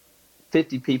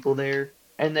 50 people there,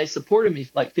 and they supported me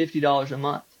like $50 a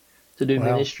month to do Wow.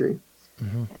 ministry.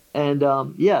 Mm-hmm. And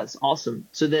yeah, it's awesome.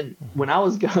 So then when I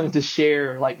was going to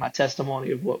share like my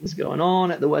testimony of what was going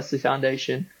on at the Wesley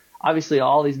Foundation, obviously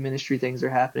all these ministry things are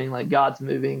happening, like God's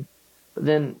moving. But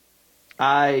then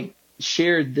I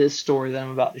shared this story that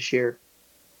I'm about to share.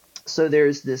 So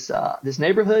there's this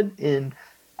neighborhood in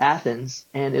Athens,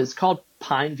 and it was called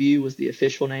Pineview was the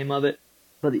official name of it,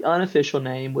 but the unofficial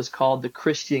name was called the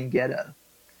Christian Ghetto.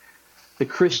 The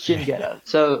Christian Okay. ghetto.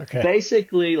 So Okay.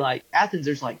 basically, like Athens,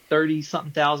 there's like 30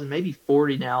 something thousand, maybe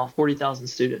 40 now, 40,000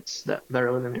 students that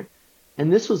are living there.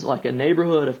 And this was like a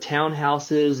neighborhood of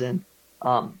townhouses and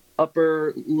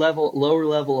upper level, lower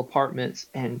level apartments.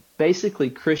 And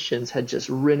basically, Christians had just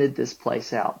rented this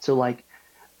place out. So, like,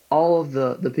 all of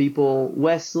the people,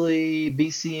 Wesley,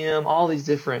 BCM, all these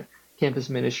different campus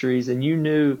ministries, and you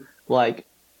knew, like,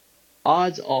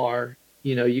 odds are,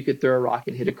 you could throw a rock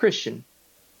and hit a Christian.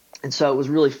 And so it was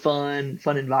really fun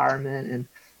environment.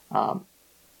 And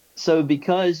so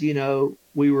because,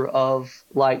 we were of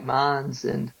like minds,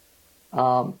 and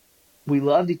we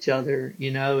loved each other,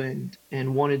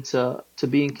 and wanted to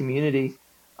be in community,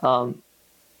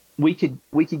 we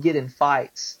could get in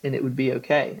fights and it would be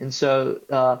okay. And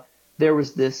so there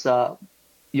was this,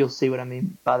 you'll see what I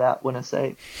mean by that when I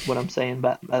say what I'm saying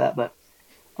by that. But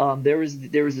there was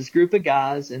this group of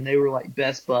guys, and they were like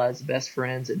best buds, best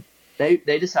friends, and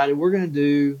they decided we're going to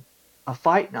do a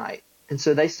fight night. And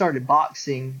so they started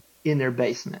boxing in their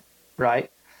basement,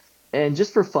 right? And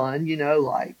just for fun,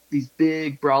 like these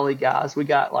big brawly guys, we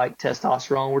got like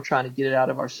testosterone. We're trying to get it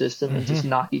out of our system and Mm-hmm. just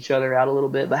knock each other out a little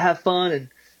bit, but have fun and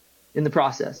in the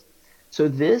process. So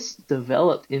this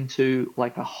developed into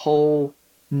like a whole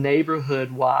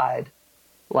neighborhood wide,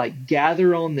 like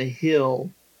gather on the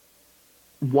hill,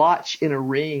 watch in a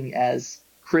ring as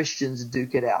Christians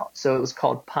duke it out. So it was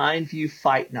called Pineview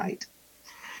Fight Night.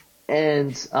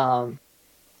 And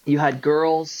you had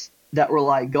girls that were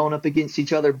like going up against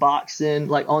each other, boxing,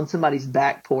 like on somebody's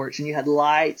back porch, and you had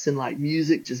lights and like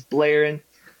music just blaring.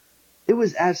 It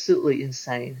was absolutely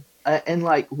insane. And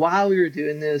like while we were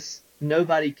doing this,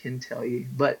 nobody can tell you,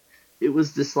 but it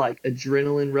was this like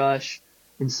adrenaline rush.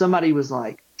 And somebody was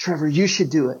like, Trevor, you should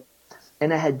do it.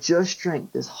 And I had just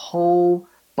drank this whole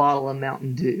bottle of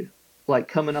Mountain Dew, like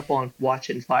coming up on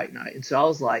watching fight night. And so I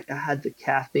was like, I had the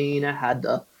caffeine, I had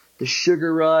the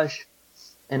sugar rush,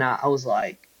 and I was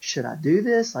like, should I do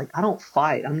this? Like, I don't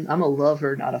fight. I'm a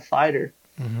lover, not a fighter.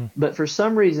 Mm-hmm. But for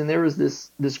some reason, there was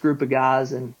this group of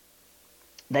guys, and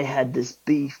they had this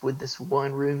beef with this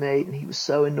one roommate, and he was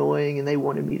so annoying, and they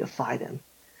wanted me to fight him.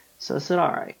 So I said,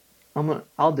 all right,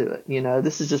 I'll do it.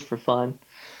 This is just for fun.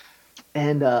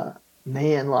 And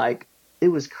man, like it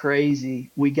was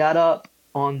crazy. We got up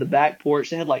on the back porch.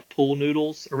 They had like pool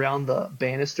noodles around the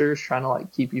banisters trying to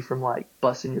like keep you from like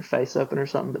busting your face open or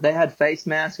something. But they had face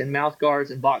masks and mouth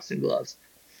guards and boxing gloves.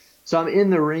 So I'm in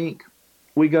the rink.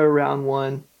 We go round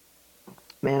one.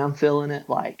 Man, I'm feeling it.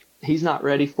 Like, he's not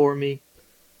ready for me.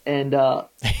 And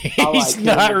he's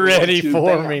not ready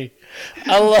for me.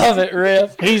 I love it,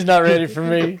 Ref. He's not ready for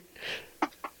me.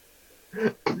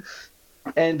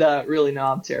 And really, no,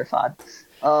 I'm terrified.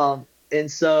 And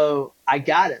so I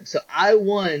got him. So I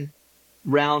won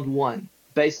round one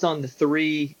based on the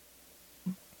three,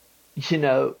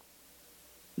 there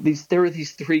were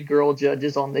these three girl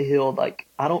judges on the hill. Like,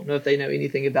 I don't know if they know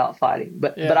anything about fighting,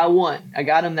 but I won. I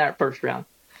got him that first round.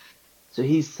 So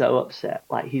he's so upset.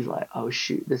 Like, he's like, oh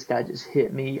shoot, this guy just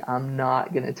hit me. I'm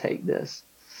not going to take this.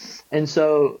 And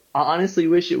so I honestly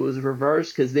wish it was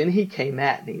reversed, because then he came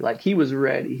at me. Like, he was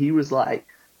ready. He was like,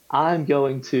 I'm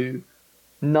going to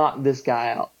knock this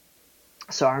guy out.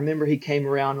 So I remember he came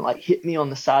around and like hit me on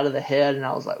the side of the head, and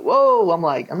I was like, whoa,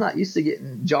 I'm not used to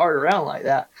getting jarred around like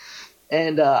that.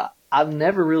 And I've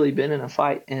never really been in a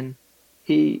fight, and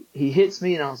he hits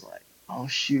me, and I was like, oh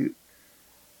shoot.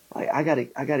 Like, I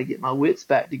gotta get my wits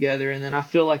back together. And then I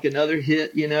feel like another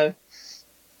hit,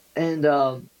 and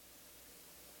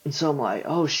so I'm like,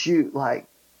 oh shoot, like,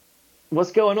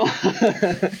 what's going on?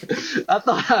 I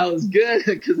thought I was good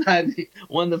because I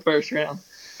won the first round.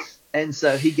 And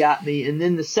so he got me. And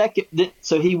then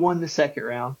so he won the second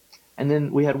round. And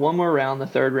then we had one more round, the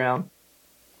third round.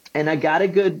 And I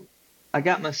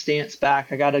got my stance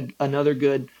back. I got another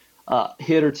good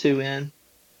hit or two in.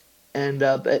 And,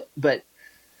 but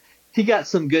he got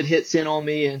some good hits in on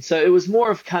me. And so it was more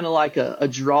of kind of like a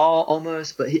draw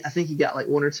almost, but I think he got like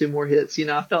one or two more hits.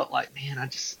 I felt like, man, I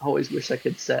just always wish I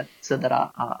could said that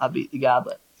I beat the guy,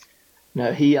 but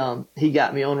no, he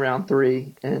got me on round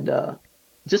three, and,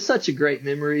 just such a great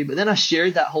memory. But then I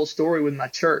shared that whole story with my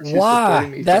church.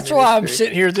 Why? That's why I'm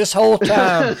sitting here this whole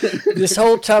time. This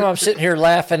whole time I'm sitting here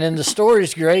laughing, and the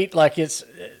story's great. Like, it's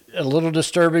a little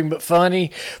disturbing but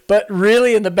funny. But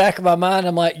really, in the back of my mind,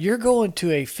 I'm like, you're going to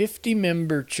a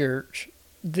 50-member church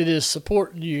that is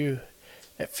supporting you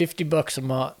at $50 a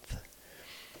month.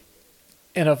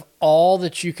 And of all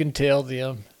that you can tell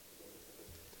them,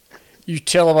 you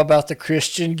tell them about the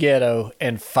Christian ghetto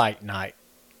and fight night.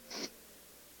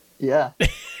 Yeah,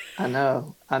 I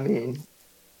know. I mean,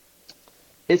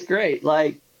 it's great.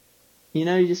 Like, you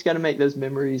just got to make those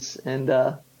memories and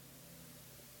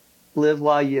live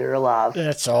while you're alive.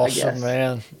 That's awesome,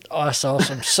 man. That's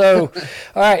awesome. So,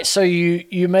 all right. So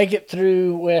you make it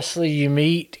through Wesley. You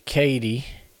meet Katie.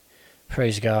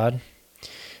 Praise God.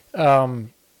 After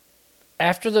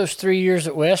those 3 years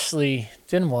at Wesley,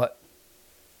 then what?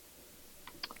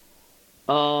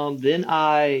 Then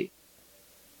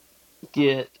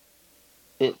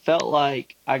it felt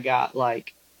like I got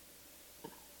like,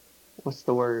 what's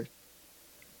the word?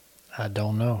 I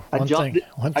don't know. I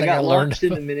got launched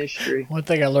into ministry. One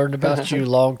thing I learned about you a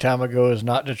long time ago is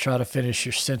not to try to finish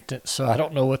your sentence. So I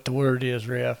don't know what the word is,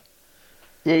 Rev.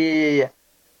 Yeah.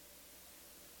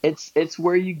 It's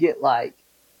where you get like,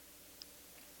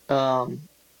 my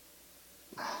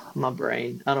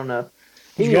brain. I don't know.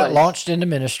 You got launched into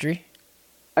ministry.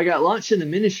 I got launched into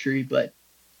ministry, but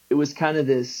it was kind of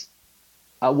this.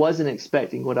 I wasn't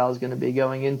expecting what I was going to be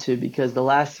going into, because the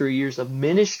last 3 years of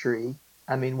ministry,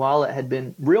 I mean, while it had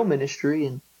been real ministry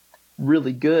and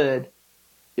really good,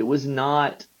 it was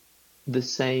not the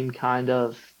same kind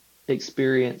of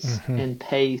experience and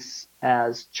pace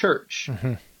as church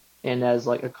and as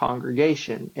like a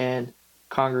congregation. And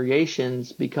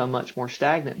congregations become much more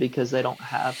stagnant because they're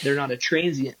not a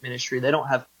transient ministry. They don't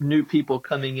have new people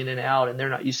coming in and out, and they're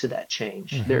not used to that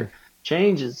change. Their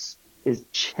change is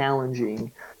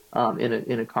challenging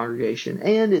in a congregation,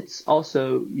 and it's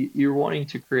also you're wanting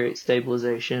to create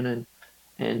stabilization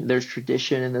and there's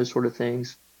tradition and those sort of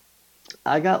things.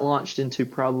 I got launched into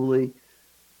probably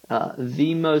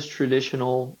the most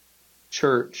traditional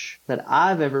church that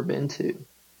I've ever been to,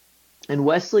 and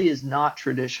Wesley is not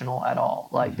traditional at all.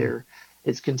 Like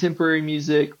it's contemporary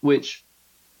music, which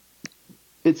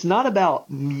it's not about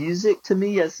music to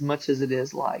me as much as it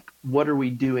is like, what are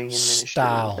we doing in ministry?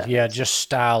 Style. Yeah, just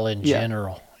style in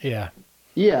general. Yeah.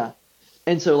 Yeah.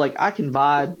 And so like I can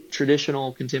vibe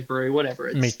traditional, contemporary,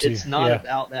 whatever. Me too. It's not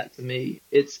about that to me.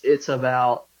 It's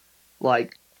about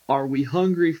like, are we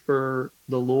hungry for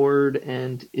the Lord,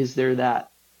 and is there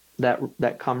that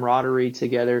camaraderie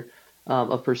together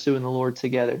of pursuing the Lord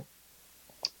together?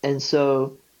 And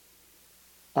so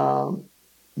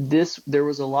there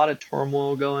was a lot of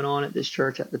turmoil going on at this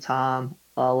church at the time,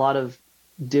 a lot of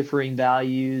differing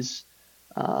values,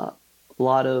 a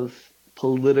lot of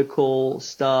political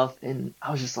stuff. And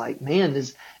I was just like, man,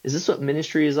 is this what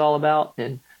ministry is all about?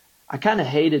 And I kind of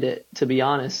hated it, to be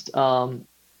honest.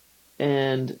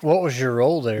 And what was your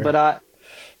role there?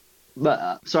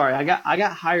 Sorry, I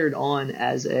got hired on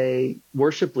as a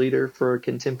worship leader for a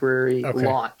contemporary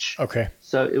launch. Okay.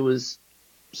 So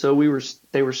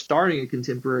they were starting a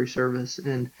contemporary service,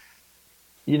 and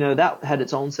that had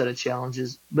its own set of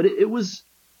challenges, but it was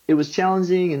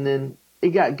challenging, and then it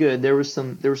got good. There was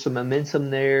some momentum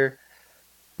there.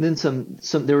 Then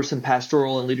there were some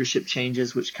pastoral and leadership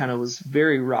changes, which kind of was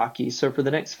very rocky. So for the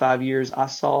next 5 years, I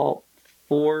saw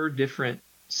 4 different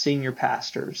senior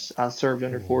pastors. I served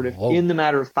under 4 different in the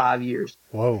matter of 5 years.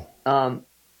 Whoa.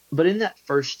 But in that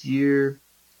first year,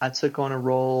 I took on a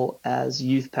role as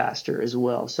youth pastor as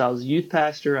well. So I was a youth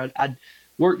pastor. I'd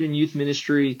worked in youth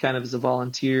ministry kind of as a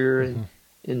volunteer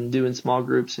and doing small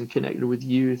groups and connected with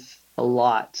youth a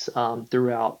lot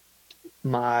throughout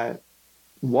my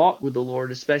walk with the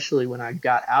Lord, especially when I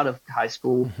got out of high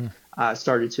school. I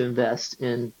started to invest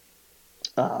in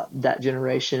that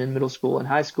generation in middle school and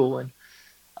high school, and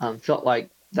felt like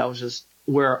that was just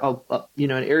where an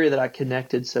area that I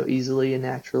connected so easily and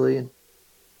naturally, and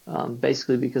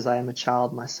basically because I am a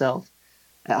child myself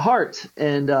at heart.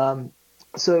 And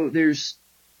so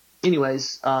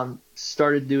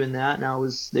started doing that, and I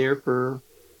was there for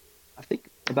I think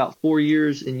about 4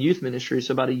 years in youth ministry,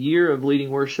 so about a year of leading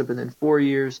worship and then 4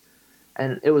 years.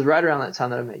 And it was right around that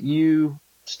time that I met you,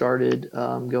 started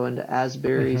going to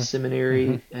Asbury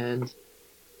Seminary, and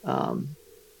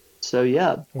so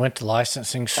yeah. Went to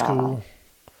licensing school.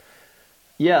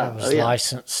 I was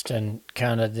licensed, and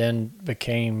kind of then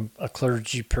became a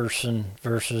clergy person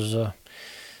versus a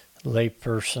lay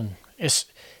person.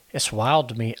 It's wild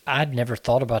to me. I'd never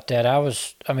thought about that.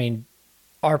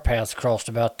 Our paths crossed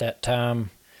about that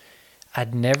time.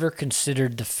 I'd never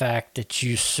considered the fact that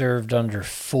you served under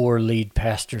 4 lead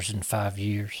pastors in 5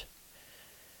 years.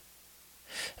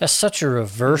 That's such a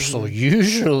reversal.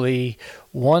 Usually,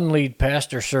 one lead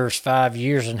pastor serves 5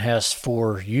 years and has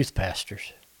 4 youth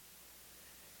pastors.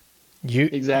 You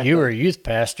were a youth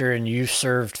pastor, and you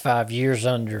served 5 years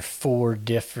under 4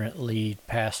 different lead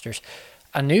pastors.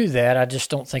 I knew that. I just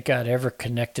don't think I'd ever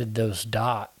connected those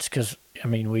dots, because,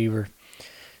 we were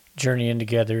journeying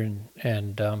together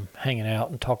and hanging out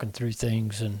and talking through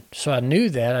things. And so I knew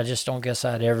that. I just don't guess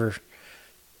I'd ever,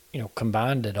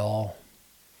 combined it all.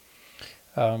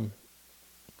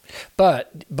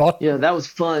 But that was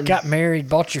fun. Got married,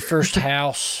 bought your first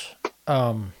house,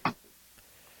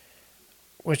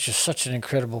 which is such an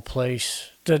incredible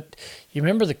place. You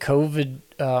remember the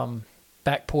COVID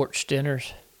back porch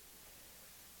dinners?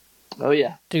 Oh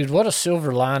yeah, dude! What a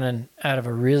silver lining out of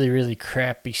a really, really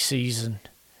crappy season.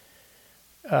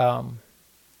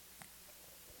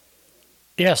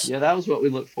 Yes. Yeah, that was what we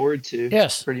looked forward to.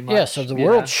 Yes, pretty much. Yeah, so the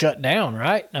world shut down,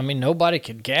 right? Nobody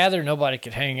could gather, nobody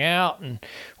could hang out, and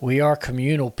we are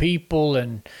communal people,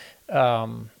 and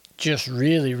just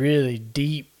really, really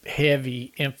deep,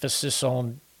 heavy emphasis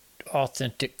on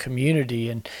authentic community,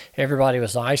 and everybody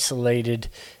was isolated.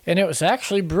 And it was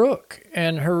actually Brooke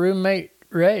and her roommate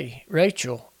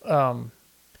Rachel that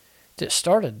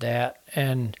started that,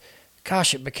 and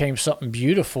gosh, it became something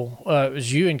beautiful. It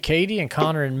was you and Katie and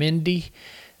Connor and Mindy,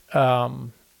 Brooke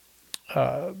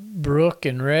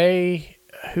and Ray.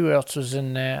 Who else was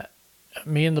in that?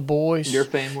 Me and the boys. Your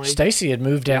family. Stacy had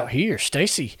moved out here.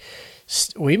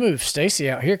 We moved Stacy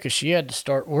out here because she had to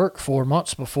start work 4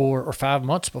 months before, or 5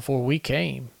 months before we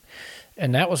came.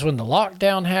 And that was when the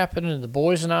lockdown happened, and the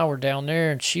boys and I were down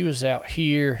there, and she was out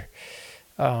here.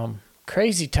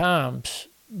 Crazy times.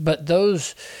 But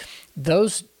those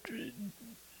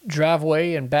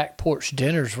driveway and back porch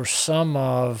dinners were some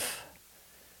of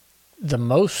the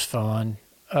most fun.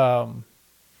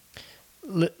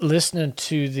 Listening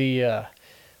to the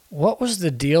what was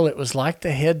the deal? It was like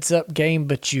the Heads Up game,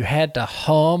 but you had to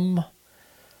hum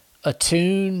a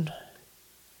tune.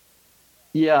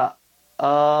 Yeah.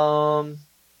 What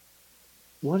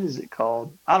is it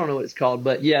called? I don't know what it's called,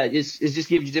 but yeah, it just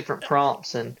gives you different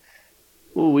prompts, and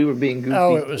we were being goofy.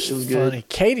 Oh, it was funny. Good.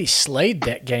 Katie slayed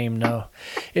that game, though.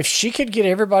 If she could get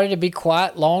everybody to be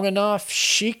quiet long enough,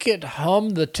 she could hum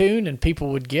the tune and people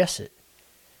would guess it.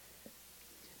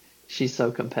 She's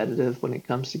so competitive when it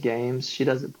comes to games. She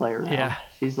doesn't play around. Yeah.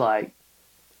 She's like,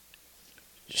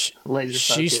 laser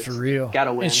focused. She's for real.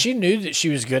 Gotta win. And she knew that she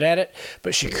was good at it,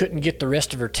 but she couldn't get the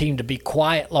rest of her team to be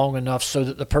quiet long enough so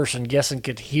that the person guessing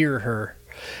could hear her.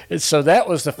 And so that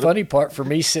was the funny part for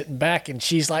me, sitting back, and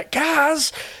she's like,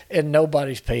 guys, and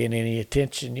nobody's paying any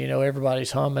attention.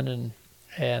 Everybody's humming,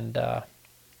 and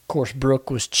course, Brooke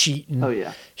was cheating. Oh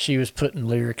yeah. She was putting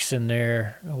lyrics in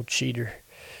there. Old cheater.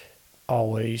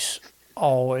 Always.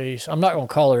 Always. I'm not going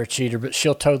to call her a cheater, but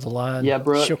she'll toe the line. Yeah,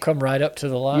 Brooke. She'll come right up to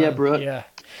the line. Yeah, Brooke. Yeah.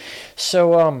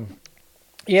 So,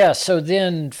 yeah, so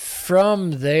then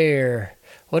from there,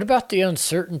 what about the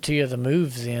uncertainty of the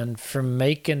move then from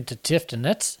Macon to Tifton?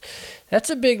 That's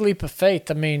a big leap of faith.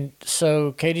 I mean,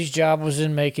 so Katie's job was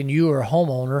in Macon. You were a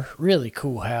homeowner. Really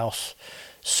cool house.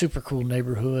 Super cool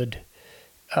neighborhood.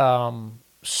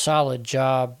 Solid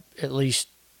job, at least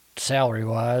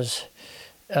salary-wise.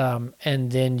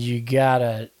 And then you got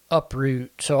to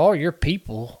uproot. So all your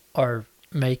people are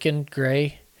Macon,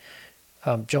 Gray,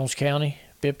 Jones County,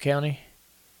 Bibb County.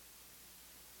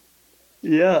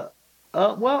 Yeah.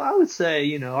 Well, I would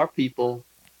say, our people,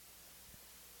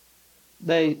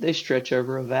 they stretch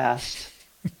over a vast.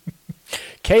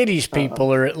 Katie's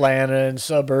people are Atlanta and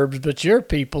suburbs, but your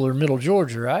people are Middle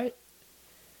Georgia, right?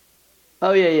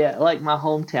 Oh yeah, like my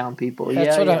hometown people.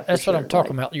 That's what I'm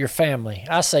talking about. Your family.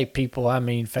 I say people, I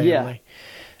mean family.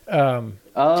 Yeah.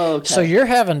 Okay. So you're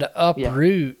having to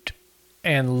uproot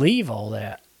and leave all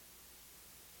that.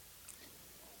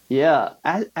 Yeah,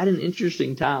 at an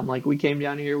interesting time. Like we came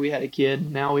down here, we had a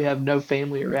kid. Now we have no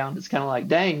family around. It's kind of like,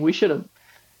 dang, we should have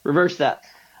reversed that.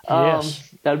 Yes.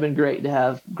 That'd been great to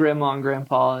have grandma and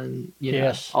grandpa and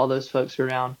all those folks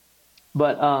around.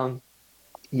 But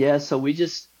yeah, so we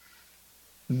just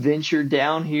ventured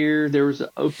down here. There was an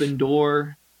open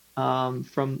door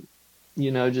from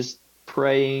just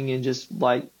praying and just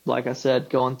like I said,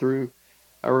 going through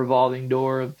a revolving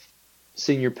door of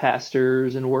senior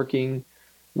pastors and working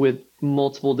with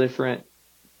multiple different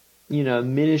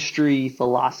ministry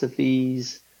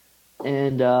philosophies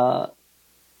and kind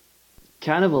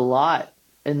of a lot.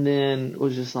 And then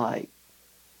was just like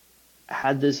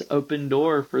had this open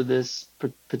door for this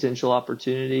potential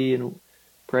opportunity and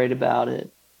prayed about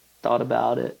it, thought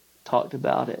about it, talked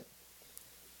about it.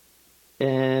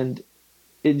 And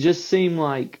it just seemed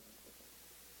like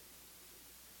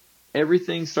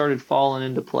everything started falling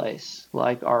into place.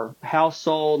 Like our house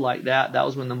sold like that. That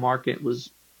was when the market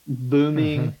was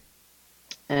booming.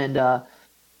 And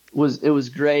it was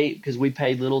great because we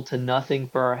paid little to nothing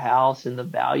for our house and the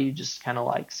value just kind of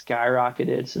like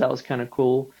skyrocketed. So that was kind of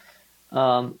cool.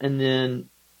 And then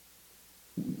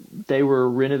they were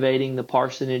renovating the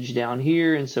parsonage down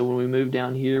here. And so when we moved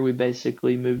down here, we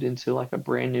basically moved into like a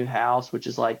brand new house, which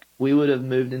is like we would have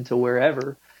moved into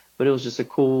wherever, but it was just a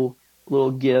cool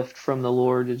little gift from the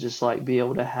Lord to just like be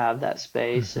able to have that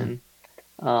space and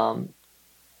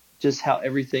just how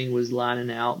everything was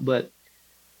lining out. But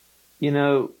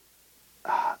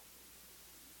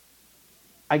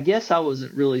I guess I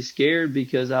wasn't really scared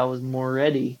because I was more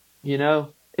ready.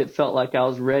 It felt like I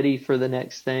was ready for the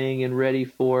next thing and ready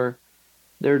for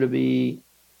there to be.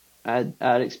 I'd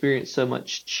experienced so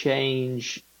much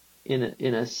change in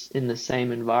the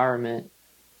same environment.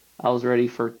 I was ready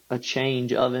for a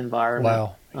change of environment.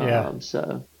 Wow. Yeah.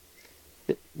 So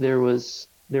there was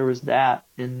that,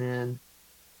 and then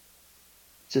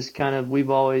just kind of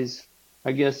we've always,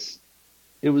 I guess,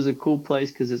 it was a cool place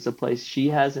because it's a place she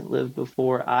hasn't lived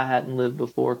before. I hadn't lived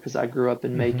before because I grew up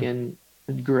in Macon,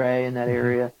 Gray, in that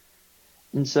area,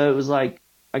 and so it was like,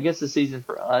 I guess, the season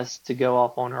for us to go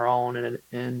off on our own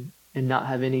and not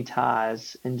have any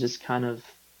ties and just kind of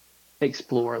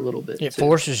explore a little bit. It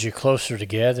forces you closer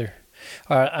together.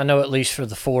 I know, at least for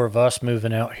the four of us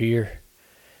moving out here,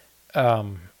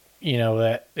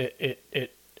 that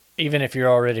it even if you're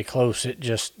already close, it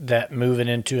just that moving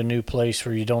into a new place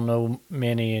where you don't know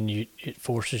many and it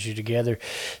forces you together.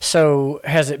 So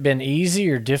has it been easy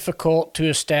or difficult to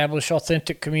establish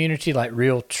authentic community, like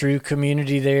real true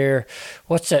community there?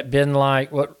 What's that been like?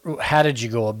 How did you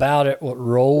go about it? What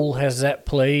role has that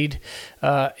played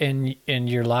in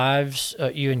your lives,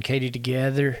 you and Katie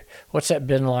together? What's that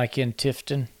been like in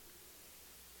Tifton?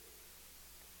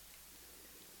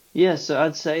 Yeah, so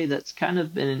I'd say that's kind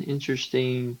of been an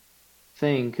interesting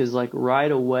thing because, like, right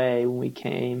away when we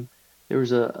came, there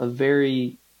was a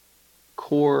very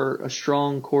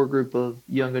strong core group of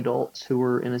young adults who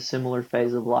were in a similar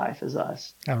phase of life as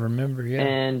us. I remember, yeah.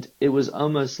 And it was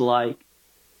almost like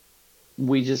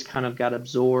we just kind of got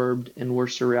absorbed and were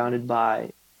surrounded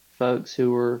by folks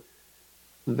who were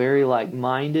very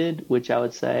like-minded, which I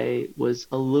would say was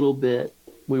a little bit,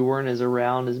 we weren't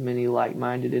around as many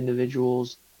like-minded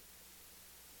individuals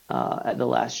at the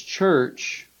last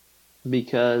church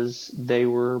because they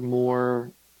were more,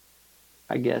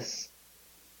 I guess,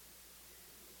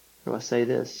 how do I say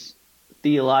this?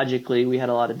 Theologically, we had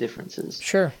a lot of differences.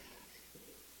 Sure.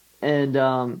 And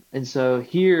so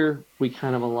here we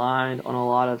kind of aligned on a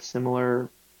lot of similar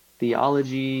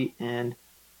theology, and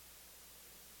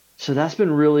So that's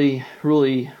been really,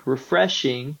 really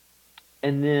refreshing.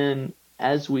 And then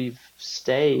as we've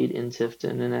stayed in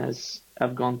Tifton and as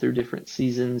I've gone through different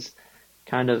seasons,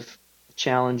 kind of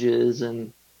challenges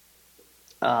and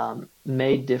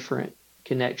made different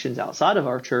connections outside of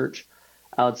our church,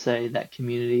 I would say that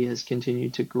community has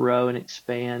continued to grow and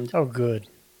expand Oh, good.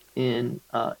 in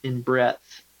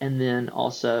breadth and then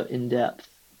also in depth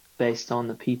based on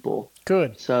the people.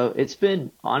 Good. So it's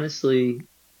been honestly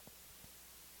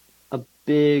a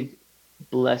big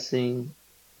blessing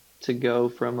to go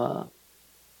from a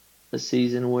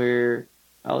season where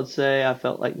I would say I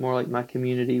felt like more like my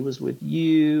community was with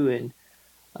you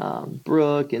and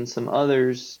Brooke and some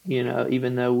others,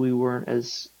 even though we weren't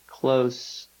as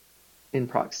close in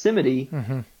proximity.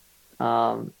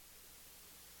 Um,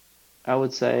 I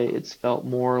would say it's felt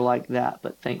more like that,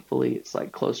 but thankfully it's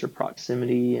like closer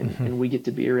proximity and we get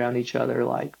to be around each other.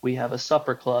 Like we have a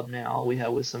supper club now we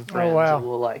have with some Oh, friends wow. and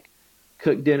we'll like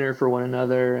cook dinner for one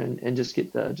another and just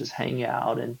get to just hang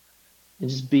out and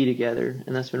just be together.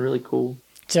 And that's been really cool.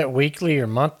 Is that weekly or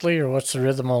monthly, or what's the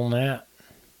rhythm on that?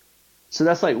 So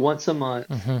that's like once a month.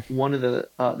 One of the,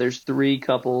 there's three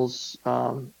couples,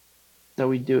 that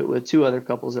we do it with, two other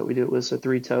couples that we do it with. So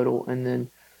three total. And then,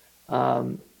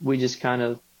 we just kind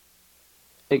of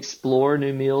explore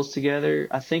new meals together.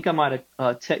 I think I might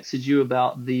have texted you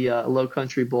about the Low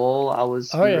Country Bowl. Oh,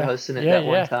 We were yeah. hosting it Yeah, that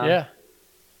one yeah, time. yeah.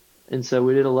 And so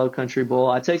we did a Low Country Bowl.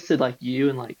 I texted like you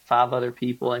and like five other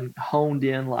people and honed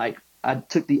in like I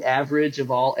took the average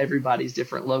of everybody's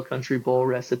different Low Country Bowl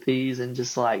recipes and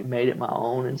just like made it my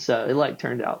own. And so it like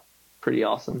turned out pretty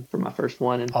awesome for my first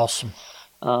one. And Awesome.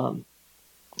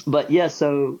 but yeah,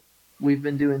 so we've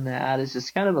been doing that. It's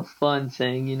just kind of a fun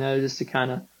thing, just to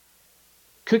kind of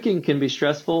cooking can be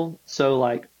stressful. So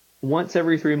like once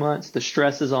every 3 months, the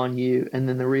stress is on you, and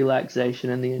then the relaxation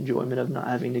and the enjoyment of not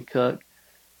having to cook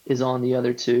is on the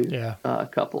other two Yeah.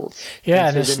 couples. Yeah,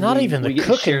 and so it's then not even the we get to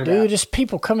cooking, share dude. that. It's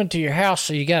people coming to your house,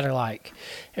 so you got to like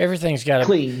everything's got to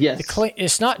Clean, yes. clean.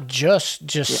 It's not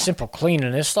just Yeah. simple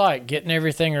cleaning. It's like getting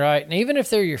everything right, and even if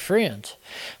they're your friends,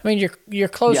 I mean your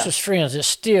closest friends, it's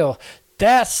still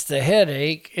that's the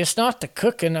headache. It's not the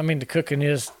cooking. I mean, the cooking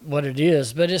is what it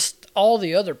is, but it's all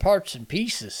the other parts and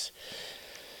pieces.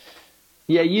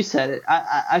 Yeah, you said it.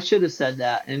 I should have said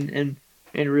that. And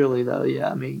really though, yeah,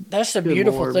 I mean, That's the good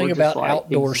beautiful Lord, thing we're just about like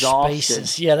outdoor exhausted.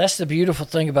 spaces. Yeah, that's the beautiful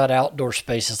thing about outdoor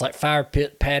spaces, like fire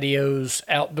pit patios,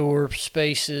 outdoor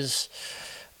spaces.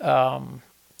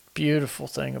 Beautiful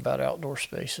thing about outdoor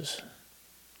spaces.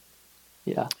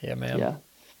 Yeah. Yeah, man. Yeah.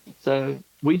 So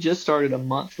we just started a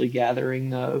monthly gathering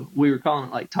though. We were calling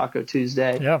it like Taco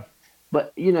Tuesday. Yeah.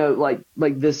 But like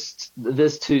this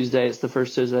Tuesday, it's the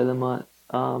first Tuesday of the month.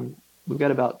 We've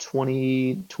got about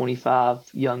 20,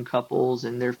 25 young couples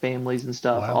and their families and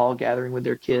stuff Wow. all gathering with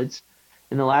their kids.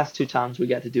 And the last two times we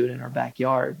got to do it in our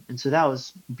backyard. And so that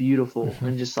was beautiful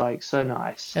and just like so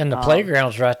nice. And the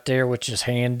playground's right there, which is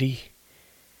handy.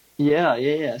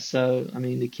 Yeah. So, I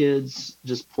mean, the kids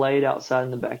just played outside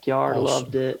in the backyard, Awesome.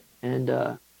 loved it, and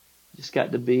just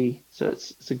got to be. So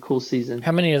it's a cool season.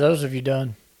 How many of those have you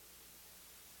done?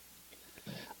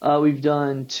 We've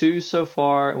done two so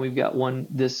far, and we've got one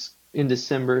this in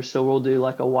December. So we'll do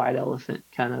like a white elephant,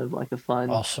 kind of like a fun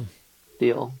Awesome.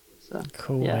 deal. So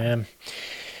Cool, yeah. man.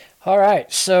 All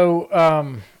right. So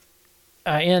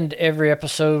I end every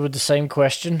episode with the same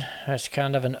question. That's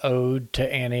kind of an ode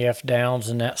to Annie F. Downs,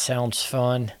 and that sounds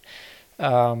fun.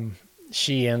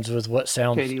 She ends with what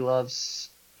sounds. Katie loves.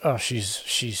 Oh,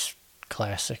 she's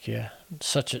classic. Yeah,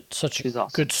 such a She's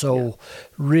awesome. good soul.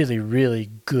 Really, really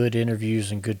good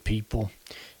interviews and good people.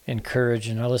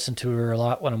 Encouraging. I listen to her a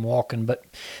lot when I'm walking. But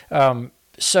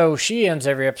so she ends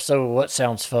every episode with what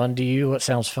sounds fun to you. What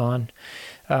sounds fun?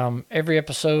 Every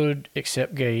episode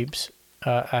except Gabe's.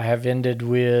 I have ended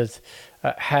with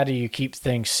how do you keep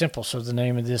things simple? So the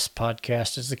name of this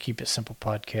podcast is the Keep It Simple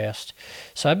podcast.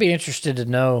 So I'd be interested to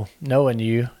know, knowing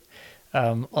you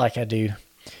like I do,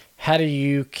 how do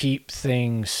you keep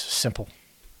things simple?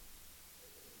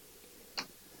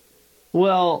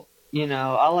 Well,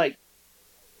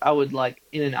 I would like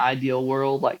in an ideal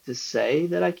world like to say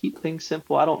that I keep things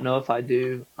simple. I don't know if I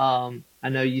do. I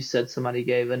know you said somebody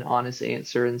gave an honest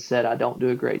answer and said I don't do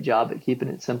a great job at keeping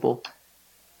it simple.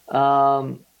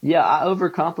 Yeah, I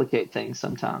overcomplicate things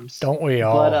sometimes. Don't we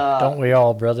all? Don't we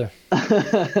all, brother?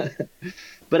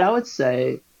 But I would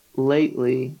say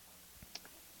lately,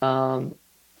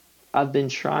 I've been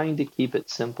trying to keep it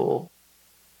simple,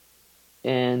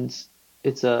 and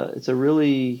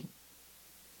I'm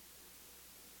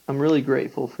really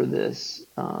grateful for this.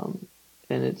 And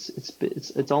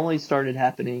it's only started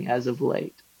happening as of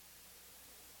late.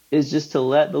 is just to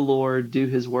let the Lord do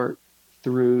his work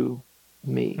through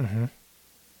me. Mm-hmm.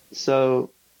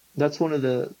 So that's one of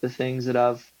the things that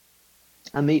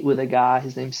I meet with a guy,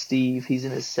 his name's Steve. He's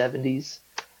in his 70s.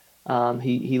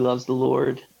 He loves the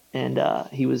Lord, and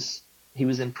he was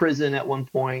in prison at one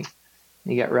point.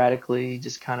 He got radically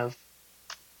just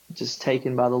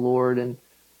taken by the Lord, and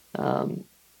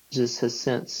just has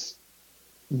since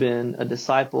been a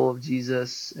disciple of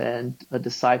Jesus and a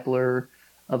discipler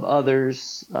of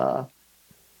others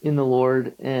in the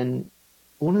Lord. And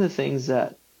one of the things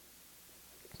that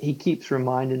he keeps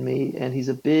reminding me, and he's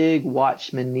a big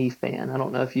Watchman Nee fan. I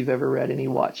don't know if you've ever read any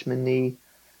Watchman Nee.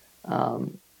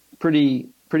 Pretty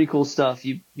cool stuff.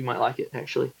 You might like it,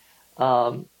 actually.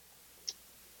 But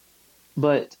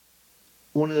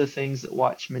one of the things that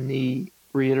Watchman Nee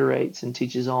reiterates and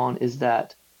teaches on is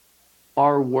that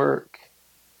our work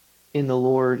in the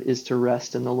Lord is to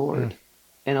rest in the Lord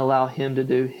and allow him to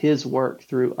do his work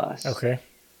through us. Okay.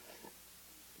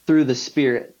 Through the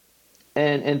Spirit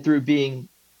and through being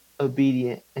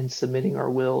obedient and submitting our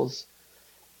wills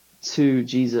to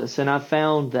Jesus. And I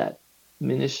found that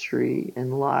ministry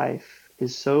and life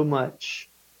is so much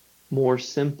more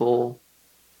simple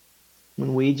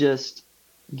when we just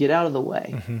get out of the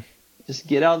way. Mm-hmm. Just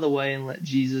get out of the way and let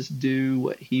Jesus do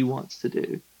what he wants to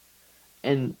do.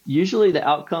 And usually the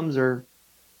outcomes are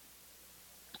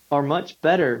much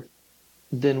better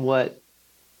than what,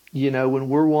 when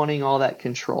we're wanting all that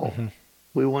control.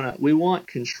 Mm-hmm. We want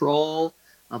control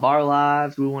of our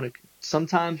lives.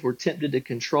 Sometimes we're tempted to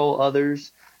control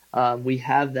others. We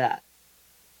have that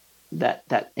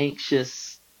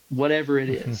anxious, whatever it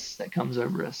is that comes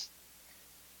over us.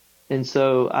 And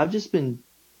so I've just been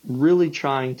really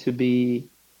trying to be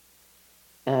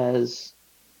as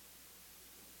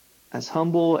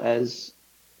humble, as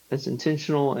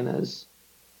intentional, and as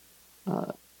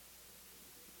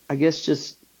I guess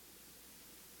just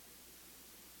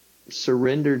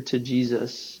surrendered to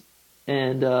Jesus.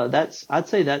 And I'd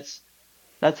say that's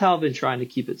how I've been trying to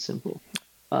keep it simple,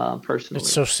 personally.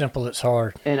 It's so simple, it's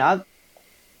hard. And I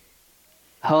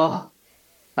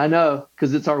know,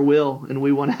 because it's our will and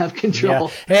we want to have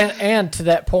control. Yeah. And to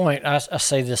that point, I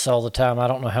say this all the time. I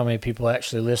don't know how many people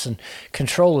actually listen.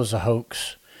 Control is a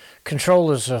hoax.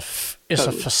 Control is a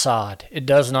facade. It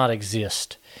does not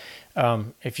exist.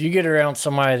 If you get around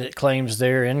somebody that claims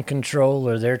they're in control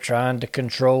or they're trying to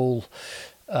control,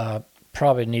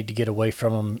 probably need to get away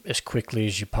from them as quickly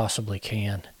as you possibly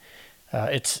can.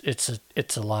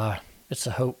 It's a lie. It's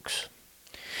a hoax.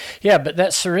 Yeah, but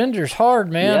that surrender is hard,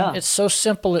 man. Yeah. It's so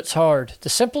simple, it's hard. The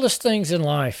simplest things in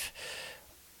life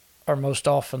are most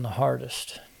often the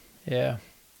hardest. Yeah.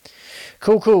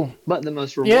 Cool. But the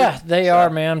most rewarding. Yeah, they are,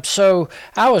 man. So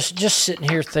I was just sitting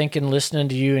here thinking, listening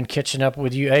to you and catching up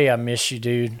with you. Hey, I miss you,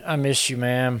 dude. I miss you,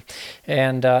 man.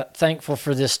 And thankful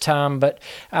for this time. But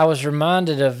I was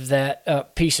reminded of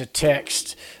that piece of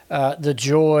text, the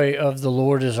joy of the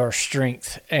Lord is our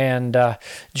strength. And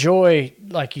joy,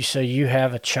 like you say, you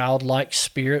have a childlike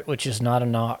spirit, which is not a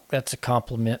knock. That's a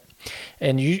compliment.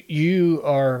 And you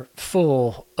are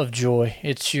full of joy.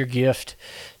 It's your gift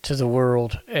to the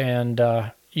world, and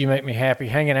you make me happy.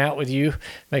 Hanging out with you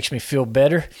makes me feel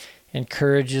better,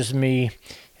 encourages me,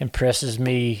 impresses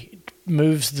me,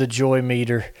 moves the joy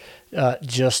meter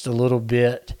just a little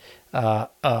bit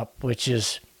up, which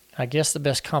is, I guess, the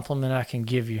best compliment I can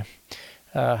give you.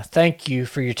 Thank you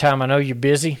for your time. I know you're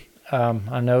busy.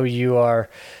 I know you are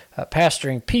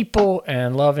pastoring people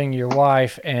and loving your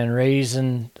wife and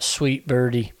raising sweet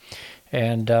birdie.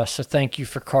 And so thank you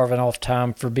for carving off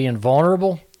time, for being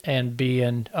vulnerable and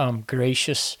being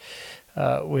gracious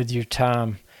with your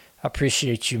time. I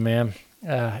appreciate you, man.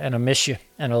 And I miss you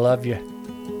and I love you.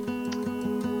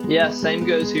 Yeah, same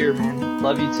goes here, man.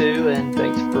 Love you too. And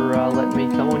thanks for letting me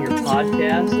come on your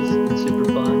podcast. It's been super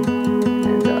fun.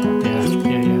 And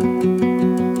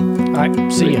Yeah. All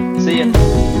right. See ya. See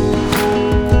ya.